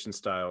animation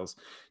styles,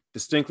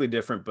 distinctly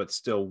different, but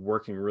still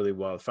working really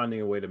well, finding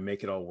a way to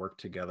make it all work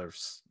together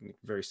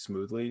very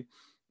smoothly.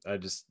 I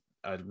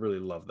really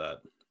love that.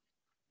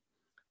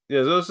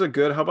 Yeah, those are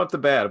good. How about the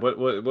bad?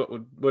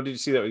 What did you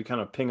see that would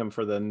kind of ping them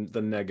for the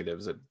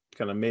negatives that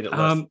kind of made it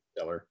less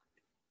stellar?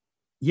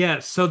 Yeah,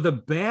 so the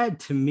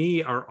bad to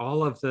me are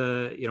all of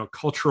the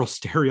cultural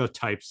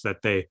stereotypes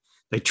that they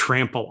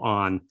trample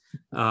on.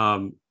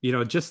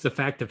 Just the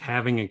fact of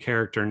having a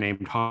character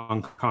named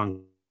Hong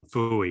Kong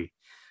Phooey,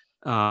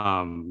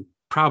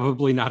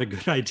 probably not a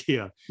good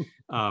idea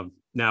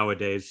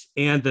nowadays.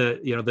 And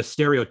the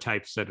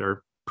stereotypes that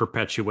are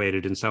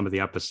perpetuated in some of the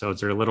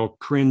episodes are a little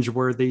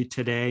cringeworthy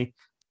today.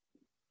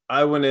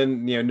 I went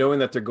in, knowing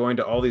that they're going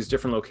to all these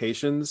different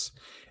locations,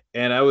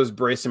 and I was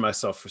bracing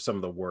myself for some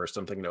of the worst.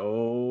 I'm thinking,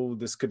 oh,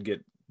 this could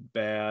get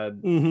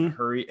bad.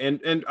 Hurry.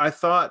 And I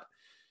thought,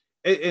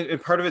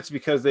 and part of it's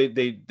because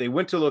they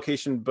went to a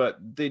location, but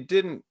they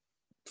didn't,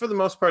 for the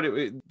most part,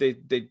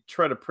 they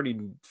tried a pretty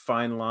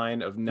fine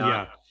line of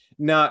not,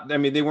 I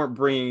mean, they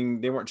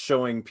weren't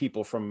showing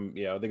people from,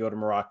 they go to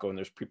Morocco and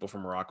there's people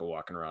from Morocco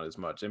walking around as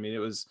much. I mean,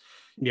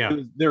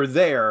 they were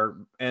there,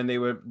 and they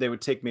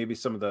would take maybe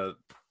some of the,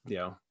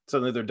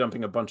 suddenly they're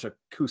dumping a bunch of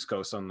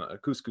couscous on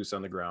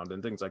the ground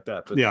and things like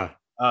that. But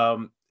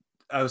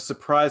I was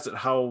surprised at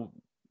how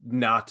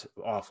not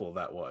awful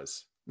that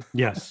was.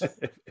 Yes.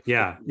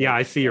 Yeah.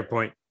 I see your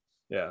point.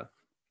 Yeah.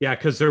 Yeah.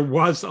 Cause there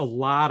was a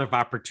lot of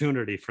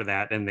opportunity for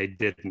that, and they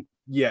didn't.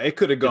 Yeah. It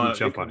could have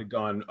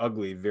gone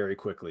ugly very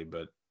quickly,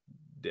 but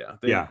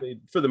they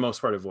for the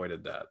most part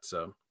avoided that.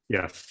 So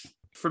yes,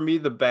 for me,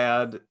 the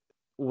bad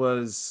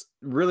was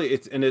really,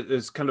 it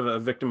is kind of a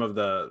victim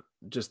of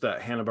just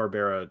that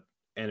Hanna-Barbera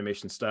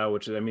animation style,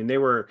 which, I mean, they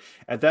were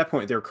at that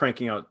point, they were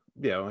cranking out,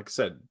 like I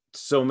said,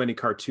 so many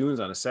cartoons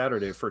on a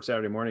Saturday for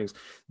Saturday mornings.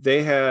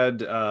 They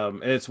had,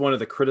 and it's one of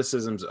the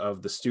criticisms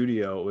of the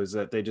studio was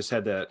that they just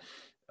had that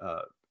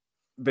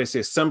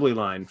basically assembly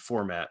line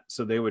format.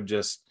 So they would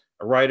just,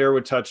 a writer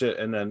would touch it,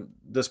 and then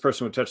this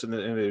person would touch it,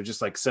 and they would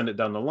just like send it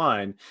down the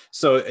line.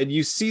 So, and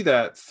you see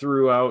that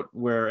throughout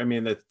where, I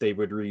mean, that they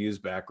would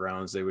reuse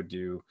backgrounds, they would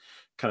do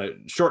kind of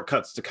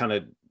shortcuts to kind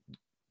of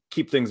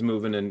keep things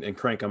moving and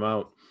crank them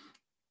out.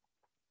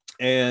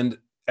 And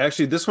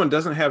actually, this one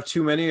doesn't have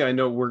too many. I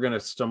know we're going to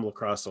stumble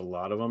across a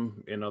lot of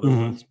them in other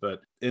ones,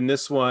 but in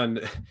this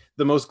one,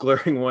 the most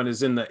glaring one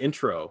is in the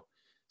intro.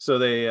 So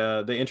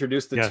they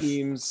introduce the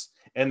teams,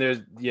 and there's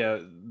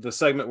the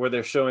segment where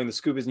they're showing the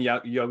Scoobies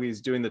and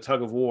Yogis doing the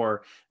tug of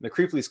war, and the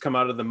Creeplies come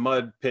out of the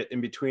mud pit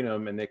in between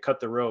them, and they cut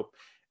the rope,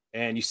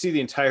 and you see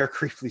the entire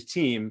Creeply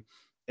team,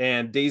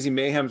 and Daisy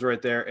Mayhem's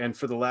right there, and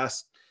for the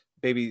last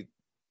maybe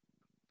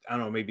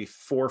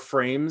 4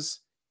 frames,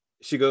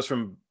 she goes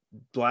from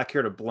black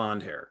hair to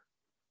blonde hair.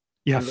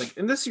 Yes. Like,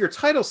 and this is your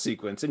title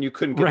sequence, and you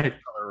couldn't get the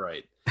color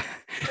right.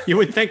 You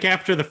would think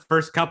after the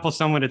first couple,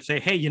 someone would say,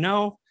 hey,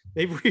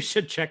 maybe we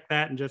should check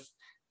that and just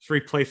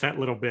replace that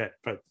little bit.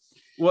 But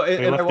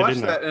and I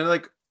watched that, and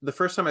like the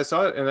first time I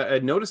saw it, and I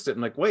noticed it,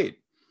 and like, wait,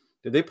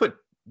 did they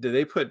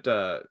put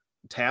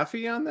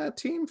Taffy on that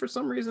team for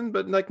some reason?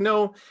 But like,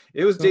 no,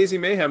 it was Daisy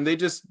Mayhem. They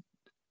just,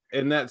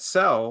 in that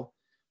cell,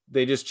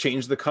 they just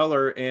changed the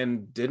color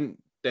and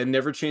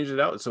never changed it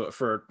out. So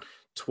for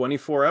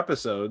 24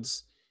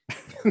 episodes,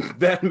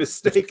 that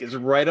mistake is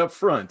right up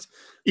front.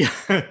 Yeah,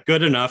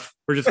 good enough.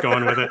 We're just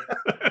going with it.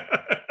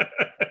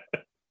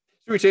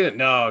 Should we change it?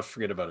 No,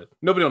 forget about it.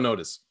 Nobody will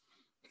notice.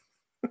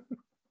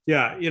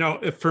 Yeah,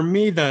 for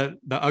me, the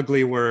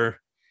ugly were,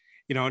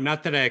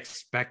 not that I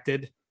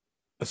expected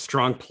a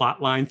strong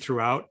plot line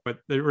throughout, but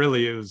there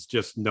really was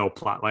just no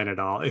plot line at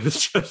all. It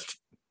was just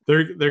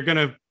they're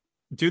gonna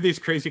do these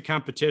crazy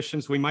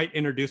competitions. We might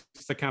introduce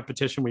the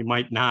competition, we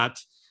might not.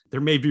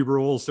 There may be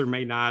rules, there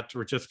may not.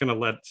 We're just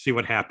gonna see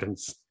what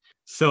happens.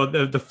 So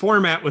the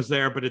format was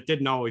there, but it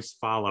didn't always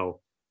follow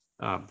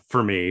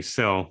for me.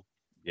 So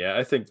yeah,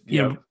 I think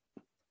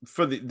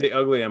for the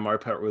ugly on my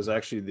part was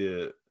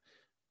actually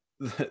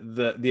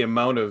the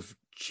amount of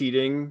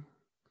cheating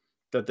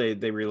that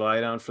they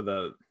relied on for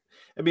the.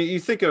 I mean, you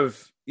think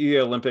of the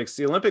Olympics.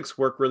 The Olympics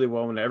work really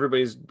well when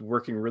everybody's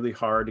working really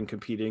hard and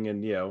competing,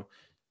 and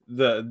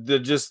the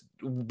just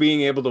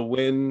being able to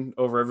win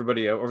over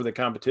everybody over the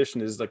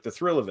competition is like the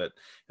thrill of it.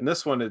 And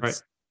this one,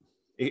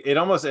 it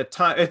almost at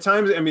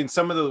times. I mean,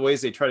 some of the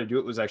ways they try to do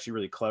it was actually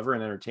really clever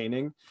and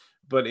entertaining,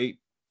 but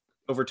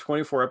over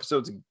 24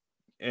 episodes,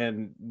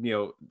 and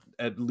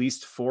at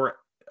least 4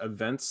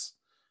 events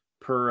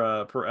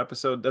per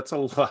episode. That's a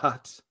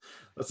lot.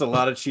 That's a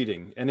lot of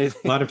cheating, and a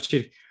lot of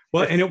cheating.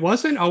 Well, and it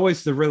wasn't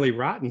always the really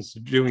rottens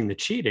doing the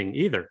cheating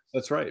either.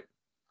 That's right.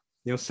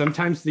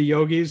 Sometimes the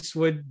yogis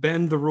would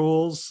bend the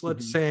rules,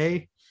 let's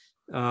say.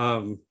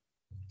 So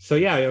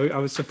yeah, I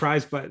was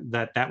surprised, but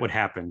that would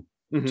happen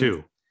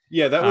too.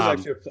 Yeah, that was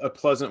actually a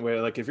pleasant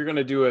way. Like, if you're going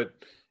to do it,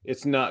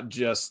 it's not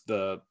just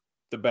the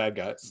bad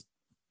guys.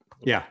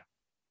 Yeah,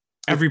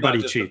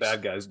 everybody cheats. The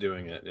bad guys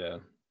doing it.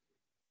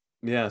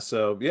 Yeah.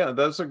 So yeah,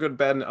 that's a good,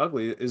 bad, and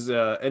ugly. Is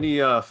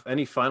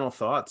any final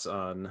thoughts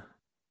on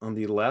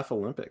the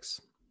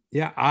Laff-A-Lympics?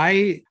 Yeah,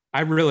 I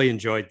really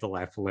enjoyed the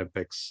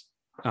Laff-A-Lympics.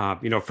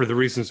 For the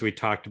reasons we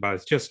talked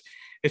about.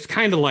 It's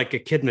kind of like a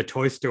kid in a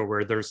toy store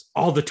where there's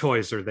all the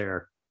toys are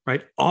there,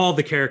 right? All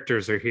the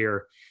characters are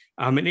here.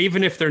 And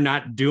even if they're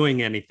not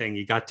doing anything,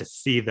 you got to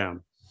see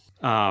them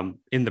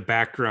in the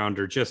background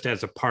or just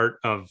as a part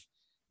of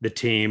the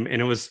team.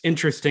 And it was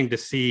interesting to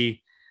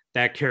see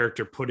that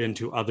character put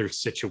into other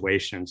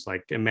situations,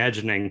 like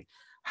imagining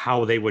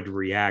how they would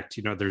react.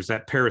 There's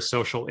that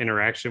parasocial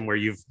interaction where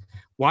you've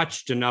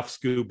watched enough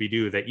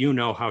Scooby-Doo that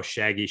how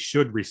Shaggy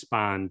should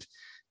respond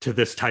to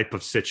this type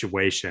of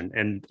situation,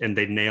 and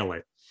they nail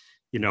it.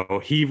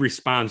 He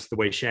responds the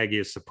way Shaggy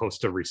is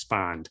supposed to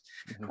respond.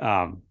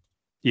 And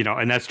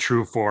that's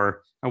true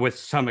for, with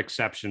some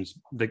exceptions,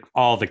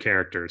 all the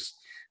characters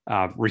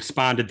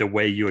responded the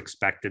way you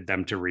expected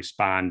them to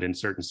respond in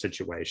certain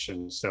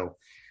situations. So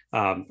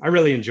I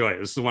really enjoy it.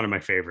 This is one of my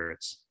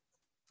favorites.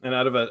 And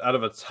out of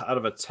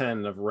a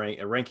 10 of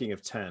a ranking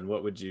of 10,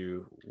 where would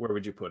you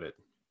put it?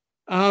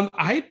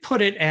 I'd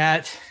put it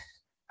at,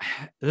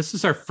 this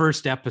is our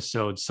first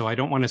episode, so I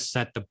don't want to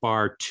set the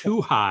bar too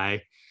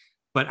high,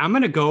 but I'm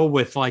going to go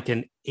with like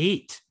an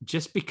 8,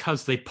 just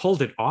because they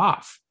pulled it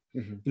off.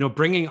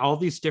 Bringing all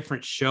these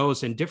different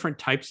shows and different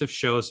types of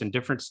shows and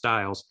different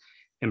styles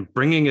and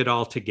bringing it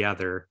all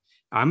together.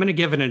 I'm going to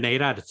give it an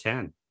 8 out of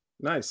 10.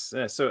 Nice.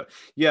 Yeah, so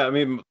yeah, I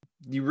mean,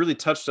 you really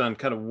touched on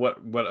kind of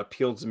what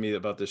appealed to me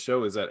about this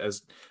show is that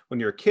as when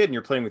you're a kid and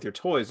you're playing with your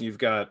toys, you've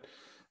got,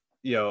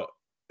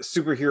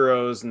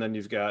 superheroes, and then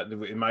you've got,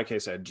 in my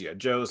case, I had G.I.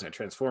 Joes and I had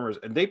Transformers,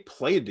 and they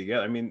played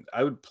together. I mean,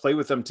 I would play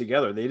with them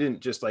together. They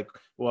didn't just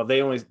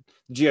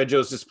G.I.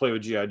 Joes just play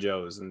with G.I.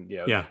 Joes, and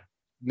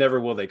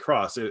never will they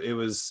cross. It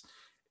was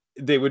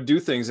they would do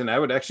things, and I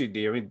would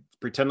actually,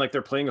 pretend like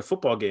they're playing a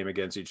football game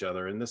against each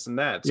other and this and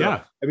that. So,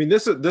 Yeah. I mean,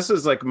 this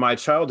is like my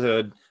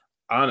childhood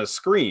on a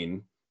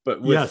screen,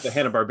 but with the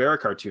Hanna-Barbera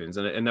cartoons.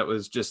 And that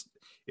was just,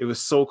 it was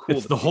so cool.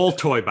 It's the whole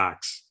toy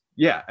box.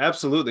 Yeah,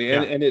 absolutely.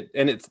 Yeah.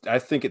 And it's, I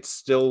think it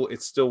still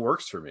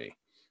works for me.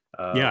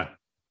 Yeah.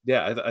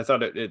 I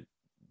thought it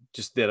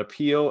just that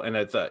appeal. And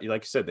I thought,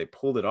 like you said, they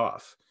pulled it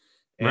off.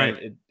 And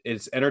Right.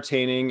 it's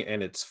entertaining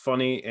and it's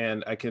funny.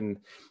 And I can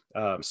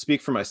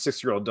speak for my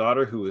 6-year-old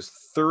daughter, who was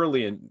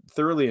thoroughly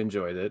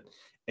enjoyed it.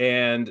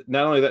 And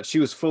not only that, she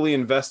was fully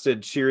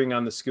invested, cheering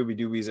on the Scooby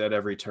Doobies at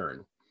every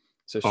turn.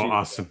 So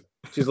Awesome.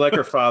 She's like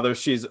her father.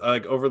 She's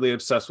like overly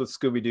obsessed with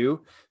Scooby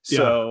Doo.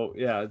 So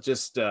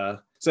just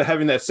so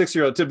having that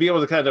 6-year-old to be able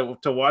to kind of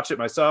to watch it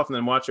myself and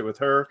then watch it with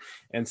her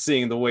and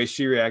seeing the way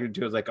she reacted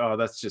to it, was like, oh,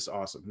 that's just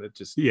awesome.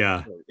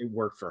 It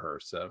worked for her.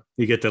 So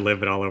you get to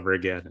live it all over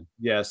again.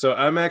 Yeah. So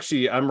I'm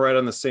right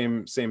on the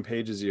same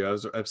page as you.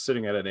 I'm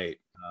sitting at an 8.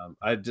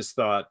 I just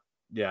thought,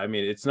 I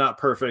mean, it's not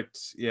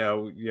perfect.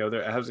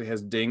 There obviously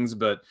has dings,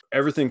 but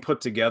everything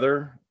put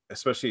together,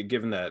 especially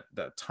given that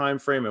time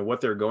frame and what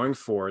they're going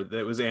for,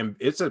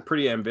 it's a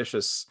pretty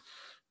ambitious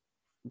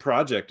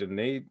project, and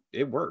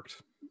it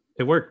worked.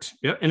 It worked.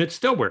 Yeah. And it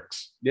still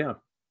works. Yeah.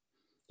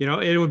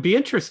 It would be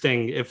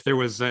interesting if there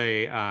was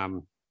a,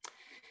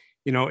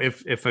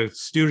 if a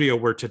studio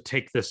were to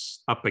take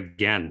this up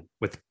again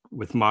with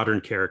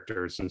modern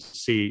characters and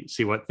see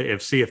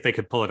if they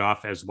could pull it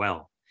off as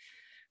well.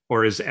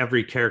 Or is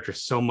every character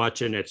so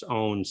much in its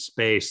own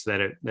space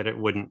that it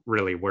wouldn't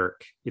really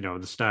work?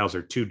 The styles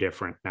are too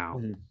different now.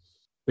 Mm-hmm.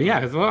 But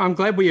yeah, well, I'm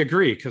glad we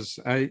agree, because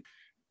I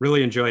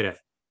really enjoyed it.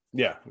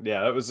 Yeah.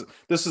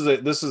 This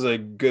is a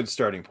good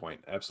starting point.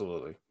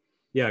 Absolutely.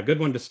 Yeah, a good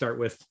one to start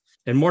with,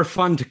 and more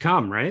fun to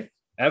come, right?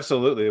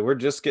 Absolutely. We're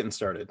just getting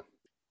started.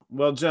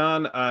 Well,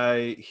 John,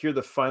 I hear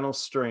the final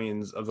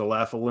strains of the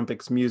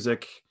Laff-A-Lympics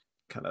music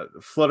kind of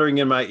fluttering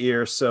in my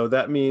ear. So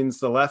that means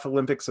the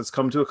Laff-A-Lympics has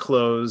come to a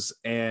close,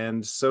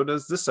 and so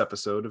does this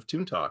episode of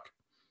Toon Talk.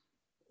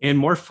 And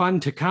more fun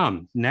to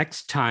come.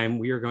 Next time,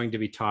 we are going to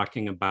be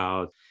talking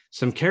about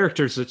some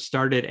characters that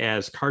started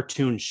as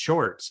cartoon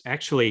shorts,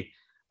 actually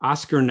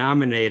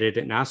Oscar-nominated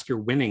and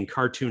Oscar-winning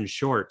cartoon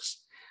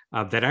shorts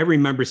that I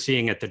remember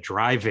seeing at the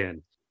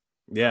drive-in.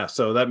 Yeah,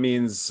 so that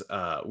means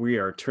we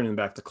are turning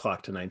back the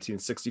clock to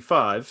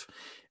 1965.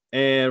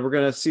 And we're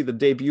going to see the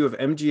debut of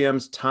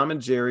MGM's Tom and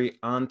Jerry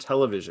on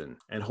television.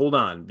 And hold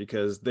on,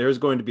 because there's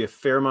going to be a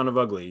fair amount of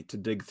ugly to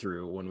dig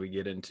through when we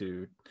get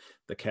into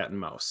the cat and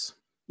mouse.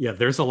 Yeah,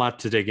 there's a lot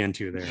to dig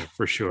into there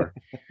for sure.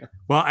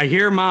 Well, I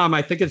hear, Mom,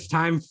 I think it's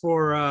time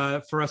for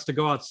us to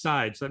go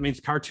outside. So that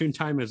means cartoon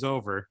time is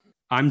over.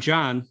 I'm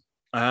John.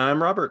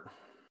 I'm Robert.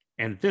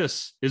 And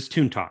this is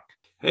Toon Talk.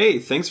 Hey,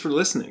 thanks for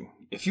listening.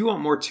 If you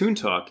want more Toon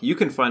Talk, you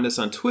can find us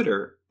on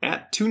Twitter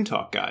at Toon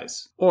Talk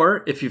Guys.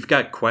 Or if you've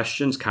got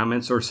questions,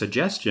 comments, or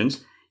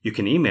suggestions, you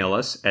can email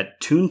us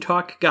at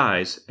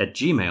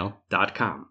toontalkguys@gmail.com.